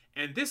 Mime,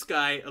 and this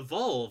guy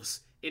evolves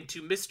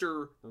into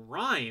Mr.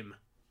 Rhyme.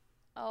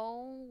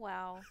 Oh,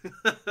 wow.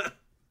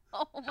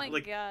 Oh, my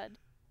God.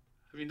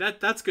 I mean,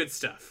 that's good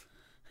stuff.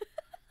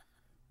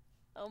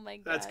 Oh, my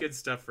God. That's good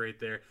stuff right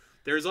there.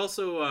 There's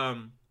also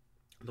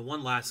the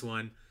one last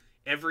one.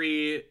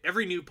 Every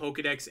new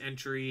Pokedex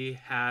entry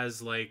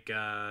has like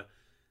a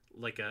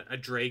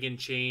dragon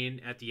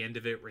chain at the end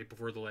of it right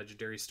before the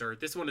legendary start.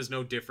 This one is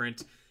no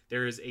different.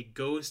 There is a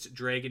ghost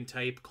dragon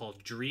type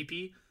called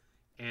Dreepy,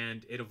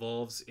 and it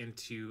evolves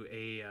into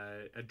a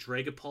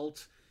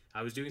Dragapult.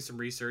 I was doing some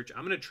research.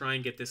 I'm going to try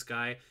and get this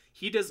guy.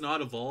 He does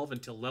not evolve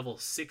until level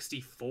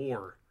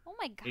 64. Oh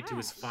my gosh. Into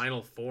his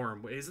final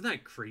form. Isn't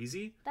that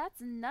crazy? That's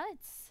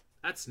nuts.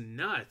 That's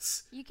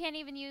nuts. You can't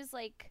even use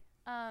what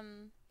are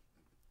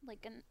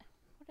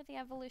the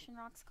evolution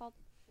rocks called?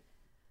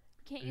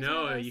 You can't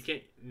use you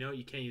can't. No,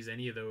 you can't use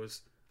any of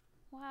those.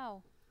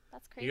 Wow,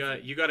 that's crazy.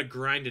 You got to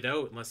grind it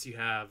out unless you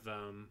have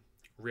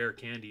rare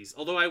candies.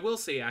 Although I will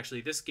say,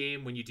 actually, this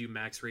game, when you do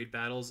max raid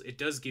battles, it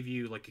does give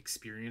you like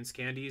experience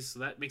candies, so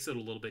that makes it a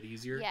little bit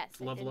easier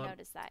to level up. Yes, I did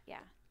notice that. Yeah.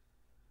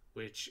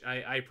 Which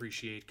I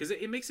appreciate, because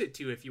it makes it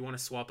too. If you want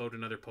to swap out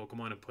another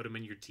Pokemon and put them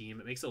in your team,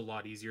 it makes it a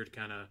lot easier to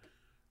kind of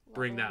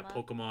bring that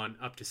Pokemon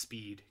up to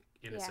speed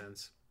in a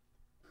sense.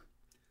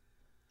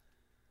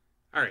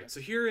 All right, so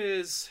here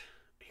is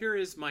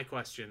my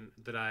question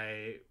that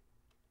I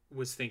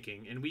was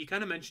thinking, and we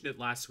kind of mentioned it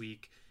last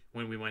week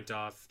when we went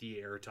off the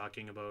air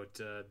talking about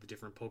the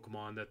different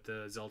Pokemon that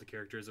the Zelda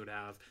characters would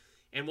have,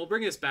 and we'll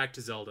bring this back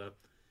to Zelda.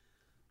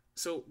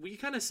 So we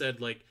kind of said,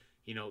 like,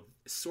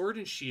 Sword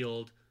and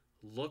Shield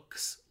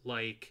looks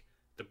like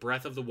the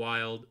Breath of the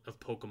Wild of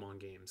Pokemon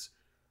games.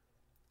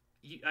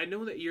 I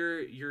know that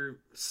you're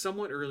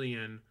somewhat early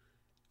in.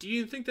 Do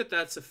you think that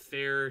that's a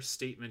fair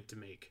statement to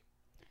make?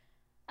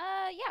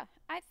 Yeah,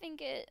 I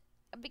think it,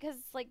 because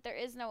like there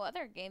is no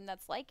other game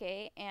that's like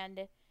it,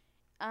 and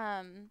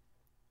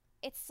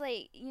it's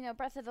like,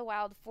 Breath of the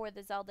Wild for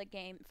the Zelda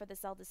game, for the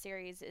Zelda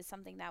series, is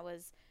something that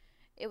was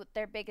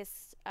their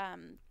biggest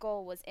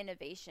goal was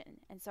innovation,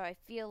 and so I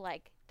feel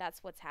like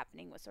that's what's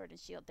happening with Sword and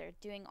Shield. They're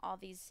doing all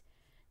these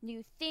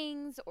new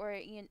things, or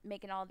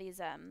making all these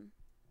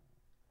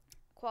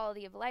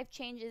quality of life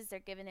changes. They're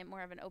giving it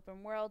more of an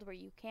open world where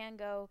you can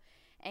go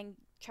and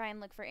try and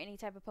look for any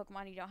type of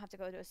Pokemon. You don't have to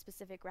go to a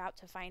specific route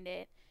to find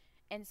it.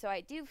 And so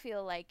I do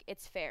feel like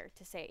it's fair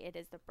to say it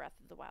is the Breath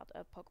of the Wild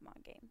of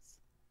Pokemon games.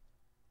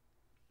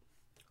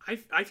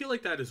 I feel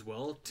like that as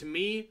well. To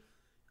me,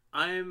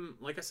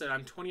 like I said,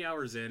 I'm 20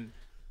 hours in.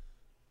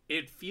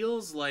 It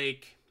feels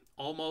like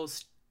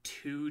almost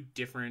two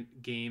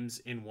different games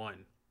in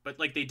one. But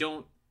like they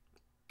don't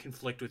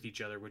conflict with each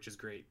other, which is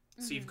great.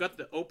 Mm-hmm. So you've got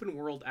the open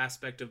world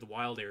aspect of the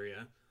wild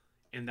area,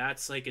 and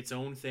that's like its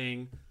own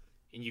thing.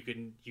 And you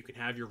can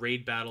have your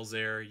raid battles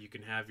there, you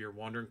can have your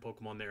wandering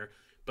Pokemon there,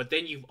 but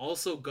then you've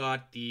also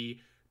got the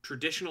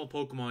traditional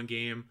Pokemon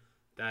game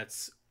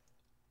that's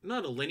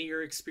not a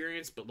linear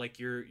experience, but like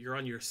you're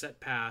on your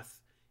set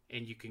path,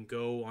 and you can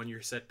go on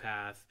your set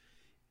path,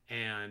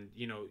 and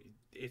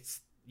it's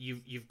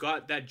you've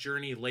got that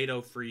journey laid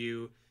out for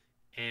you,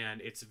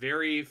 and it's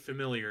very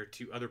familiar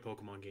to other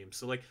Pokemon games.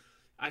 So like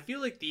I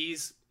feel like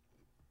these,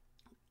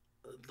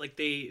 like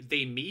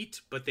they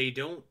meet, but they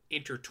don't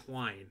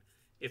intertwine.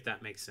 if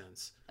that makes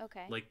sense.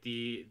 Okay. Like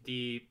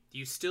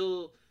you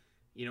still,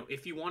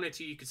 if you wanted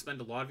to, you could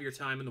spend a lot of your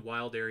time in the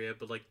wild area,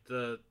 but like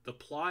the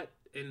plot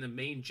and the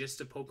main gist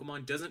of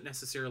Pokemon doesn't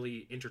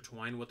necessarily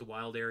intertwine with the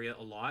wild area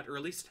a lot, or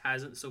at least it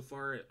hasn't so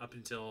far up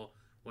until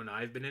when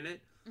I've been in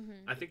it.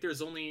 Mm-hmm. I think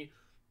there's only,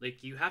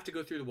 like, you have to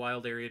go through the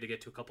wild area to get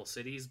to a couple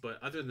cities, but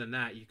other than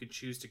that, you could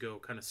choose to go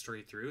kind of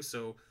straight through.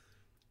 So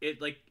it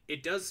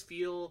does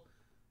feel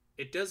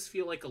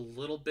like a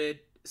little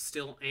bit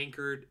still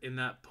anchored in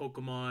that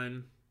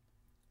Pokemon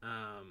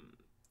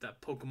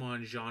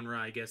genre,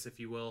 I guess, if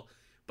you will.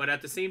 But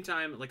at the same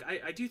time, like,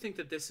 I do think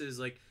that this is,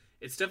 like,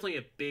 it's definitely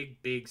a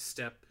big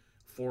step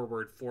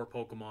forward for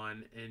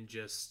Pokemon, and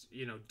just,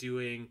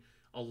 doing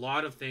a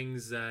lot of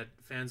things that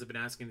fans have been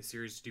asking the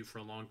series to do for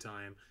a long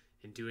time,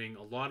 and doing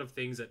a lot of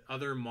things that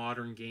other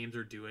modern games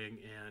are doing.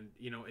 And,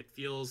 it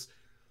feels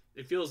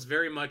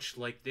very much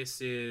like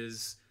this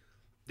is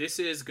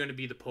going to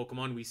be the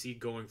Pokemon we see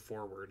going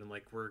forward. And,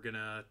 like, we're going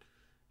to,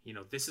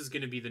 this is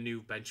going to be the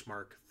new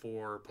benchmark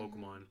for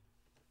Pokemon.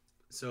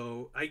 Mm-hmm.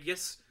 So I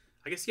guess,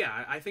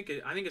 yeah, I think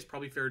it's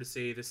probably fair to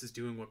say this is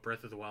doing what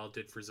Breath of the Wild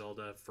did for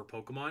Zelda for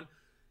Pokemon.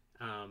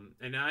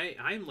 And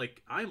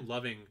I'm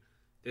loving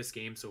this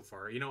game so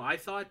far. I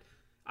thought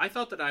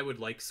that I would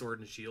like Sword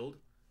and Shield,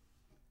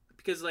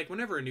 because, like,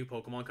 whenever a new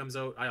Pokemon comes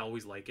out, I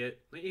always like it.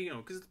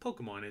 Because it's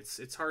Pokemon,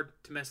 it's hard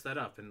to mess that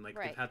up, and, like,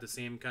 right. They've had the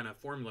same kind of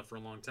formula for a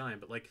long time.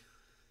 But, like,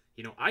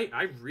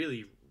 I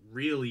really,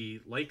 really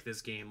like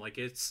this game. Like,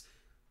 it's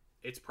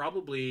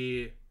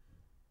probably,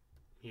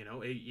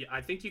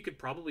 I think you could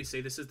probably say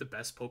this is the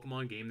best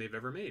Pokemon game they've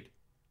ever made.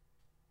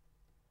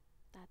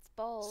 That's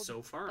bold.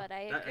 So far. But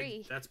I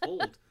agree. That's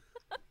bold.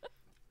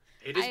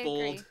 It is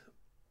bold. Agree.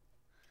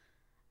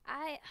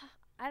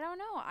 I don't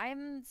know.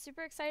 I'm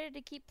super excited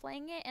to keep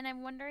playing it, and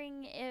I'm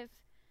wondering if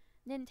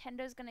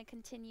Nintendo's going to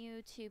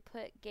continue to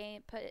put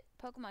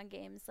Pokemon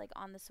games, like,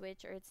 on the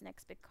Switch or its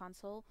next big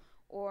console,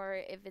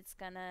 or if it's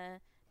going to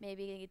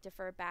maybe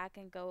defer back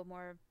and go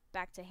more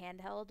back to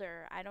handheld,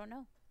 or I don't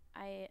know.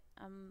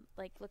 I'm,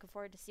 like, looking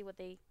forward to see what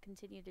they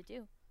continue to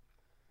do.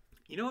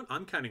 You know what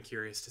I'm kind of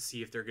curious to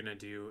see if they're going to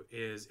do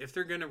is if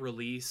they're going to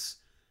release,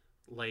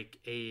 like,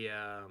 a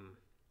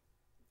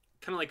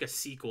kind of like a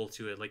sequel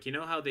to it. Like, you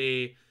know how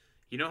they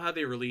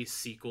release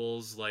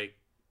sequels like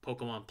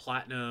Pokemon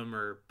Platinum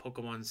or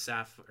Pokemon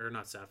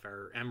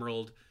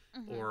Emerald,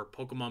 mm-hmm. or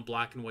Pokemon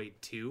Black and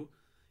White 2.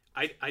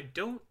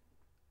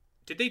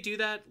 Did they do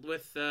that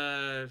with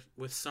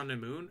Sun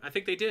and Moon? I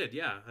think they did.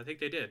 Yeah, I think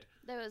they did.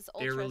 There was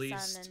Ultra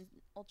Sun and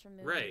Ultra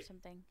Moon, right, or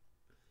something.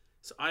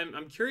 So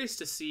I'm curious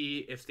to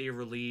see if they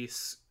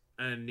release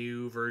a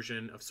new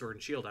version of Sword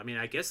and Shield. I mean,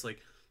 I guess, like,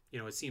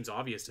 it seems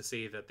obvious to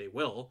say that they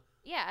will.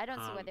 Yeah, I don't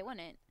see why they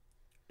wouldn't.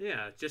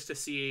 Yeah, just to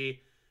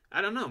see.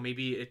 I don't know.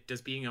 Maybe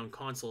does being on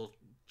console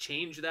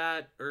change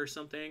that or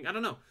something? I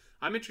don't know.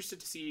 I'm interested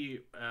to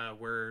see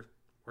where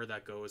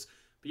that goes.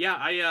 But yeah,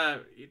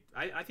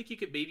 I think you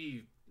could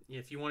maybe,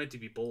 if you wanted to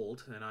be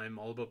bold, and I'm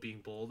all about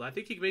being bold, I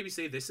think you could maybe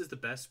say this is the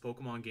best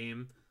Pokemon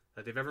game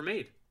that they've ever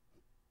made.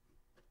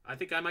 I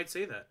think I might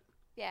say that.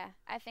 Yeah,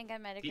 I think I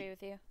might agree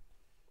with you.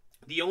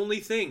 The only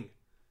thing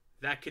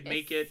that could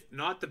make it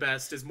not the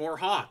best is more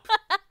Hop.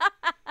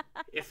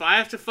 If I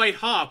have to fight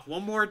Hop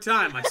one more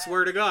time, I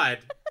swear to God.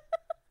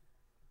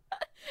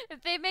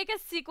 If they make a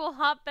sequel,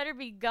 Hop better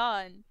be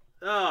gone.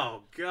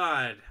 Oh,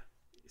 God.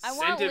 I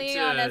want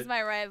Leon as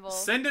my rival.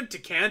 Send him to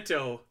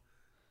Kanto.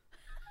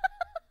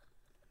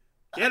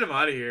 Get him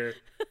out of here.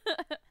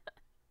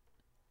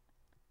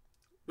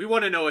 We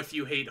want to know if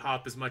you hate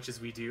Hop as much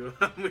as we do.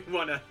 We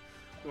want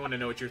to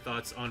know what your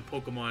thoughts on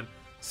Pokemon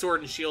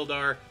Sword and Shield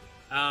are.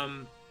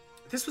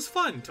 This was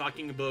fun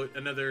talking about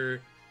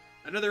another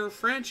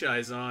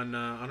franchise on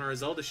our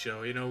Zelda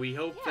show. We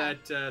hope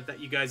that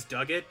you guys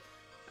dug it.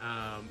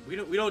 We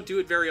don't do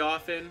it very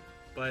often,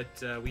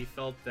 but we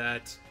felt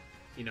that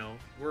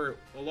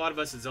a lot of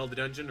us at Zelda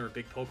Dungeon are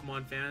big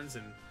Pokemon fans,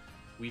 and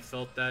we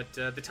felt that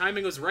the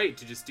timing was right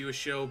to just do a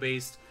show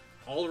based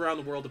all around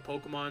the world of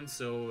Pokemon.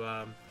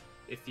 So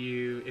if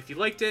you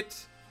liked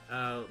it,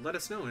 let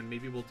us know, and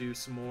maybe we'll do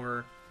some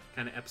more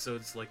kind of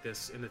episodes like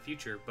this in the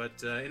future.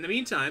 But in the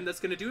meantime, that's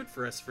going to do it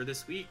for us for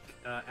this week.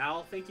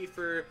 Al, thank you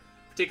for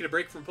taking a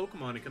break from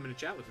Pokemon and coming to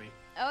chat with me.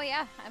 Oh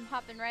yeah, I'm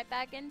hopping right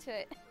back into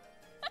it.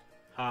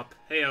 Hop.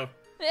 Heyo.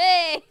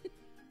 Hey.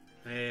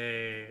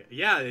 Hey.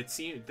 Yeah,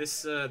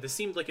 this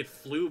seemed like it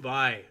flew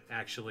by,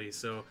 actually.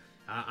 So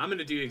I'm going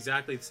to do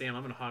exactly the same.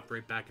 I'm going to hop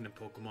right back into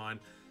Pokemon.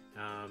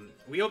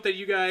 We hope that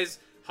you guys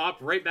hop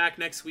right back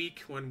next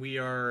week when we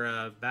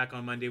are back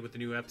on Monday with a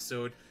new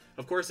episode.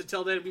 Of course,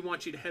 until then, we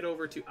want you to head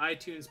over to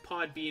iTunes,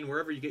 Podbean,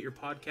 wherever you get your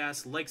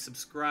podcasts. Like,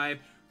 subscribe,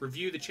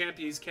 review the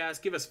Champions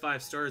Cast. Give us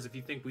 5 stars if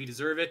you think we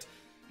deserve it.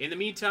 In the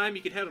meantime,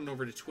 you can head on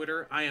over to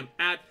Twitter. I am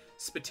at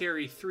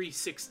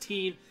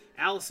Spiteri316.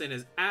 Alasyn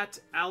is at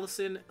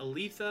Alasyn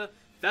Aletha.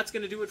 That's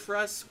going to do it for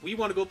us. We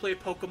want to go play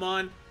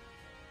Pokemon,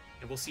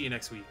 and we'll see you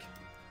next week.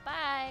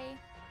 Bye.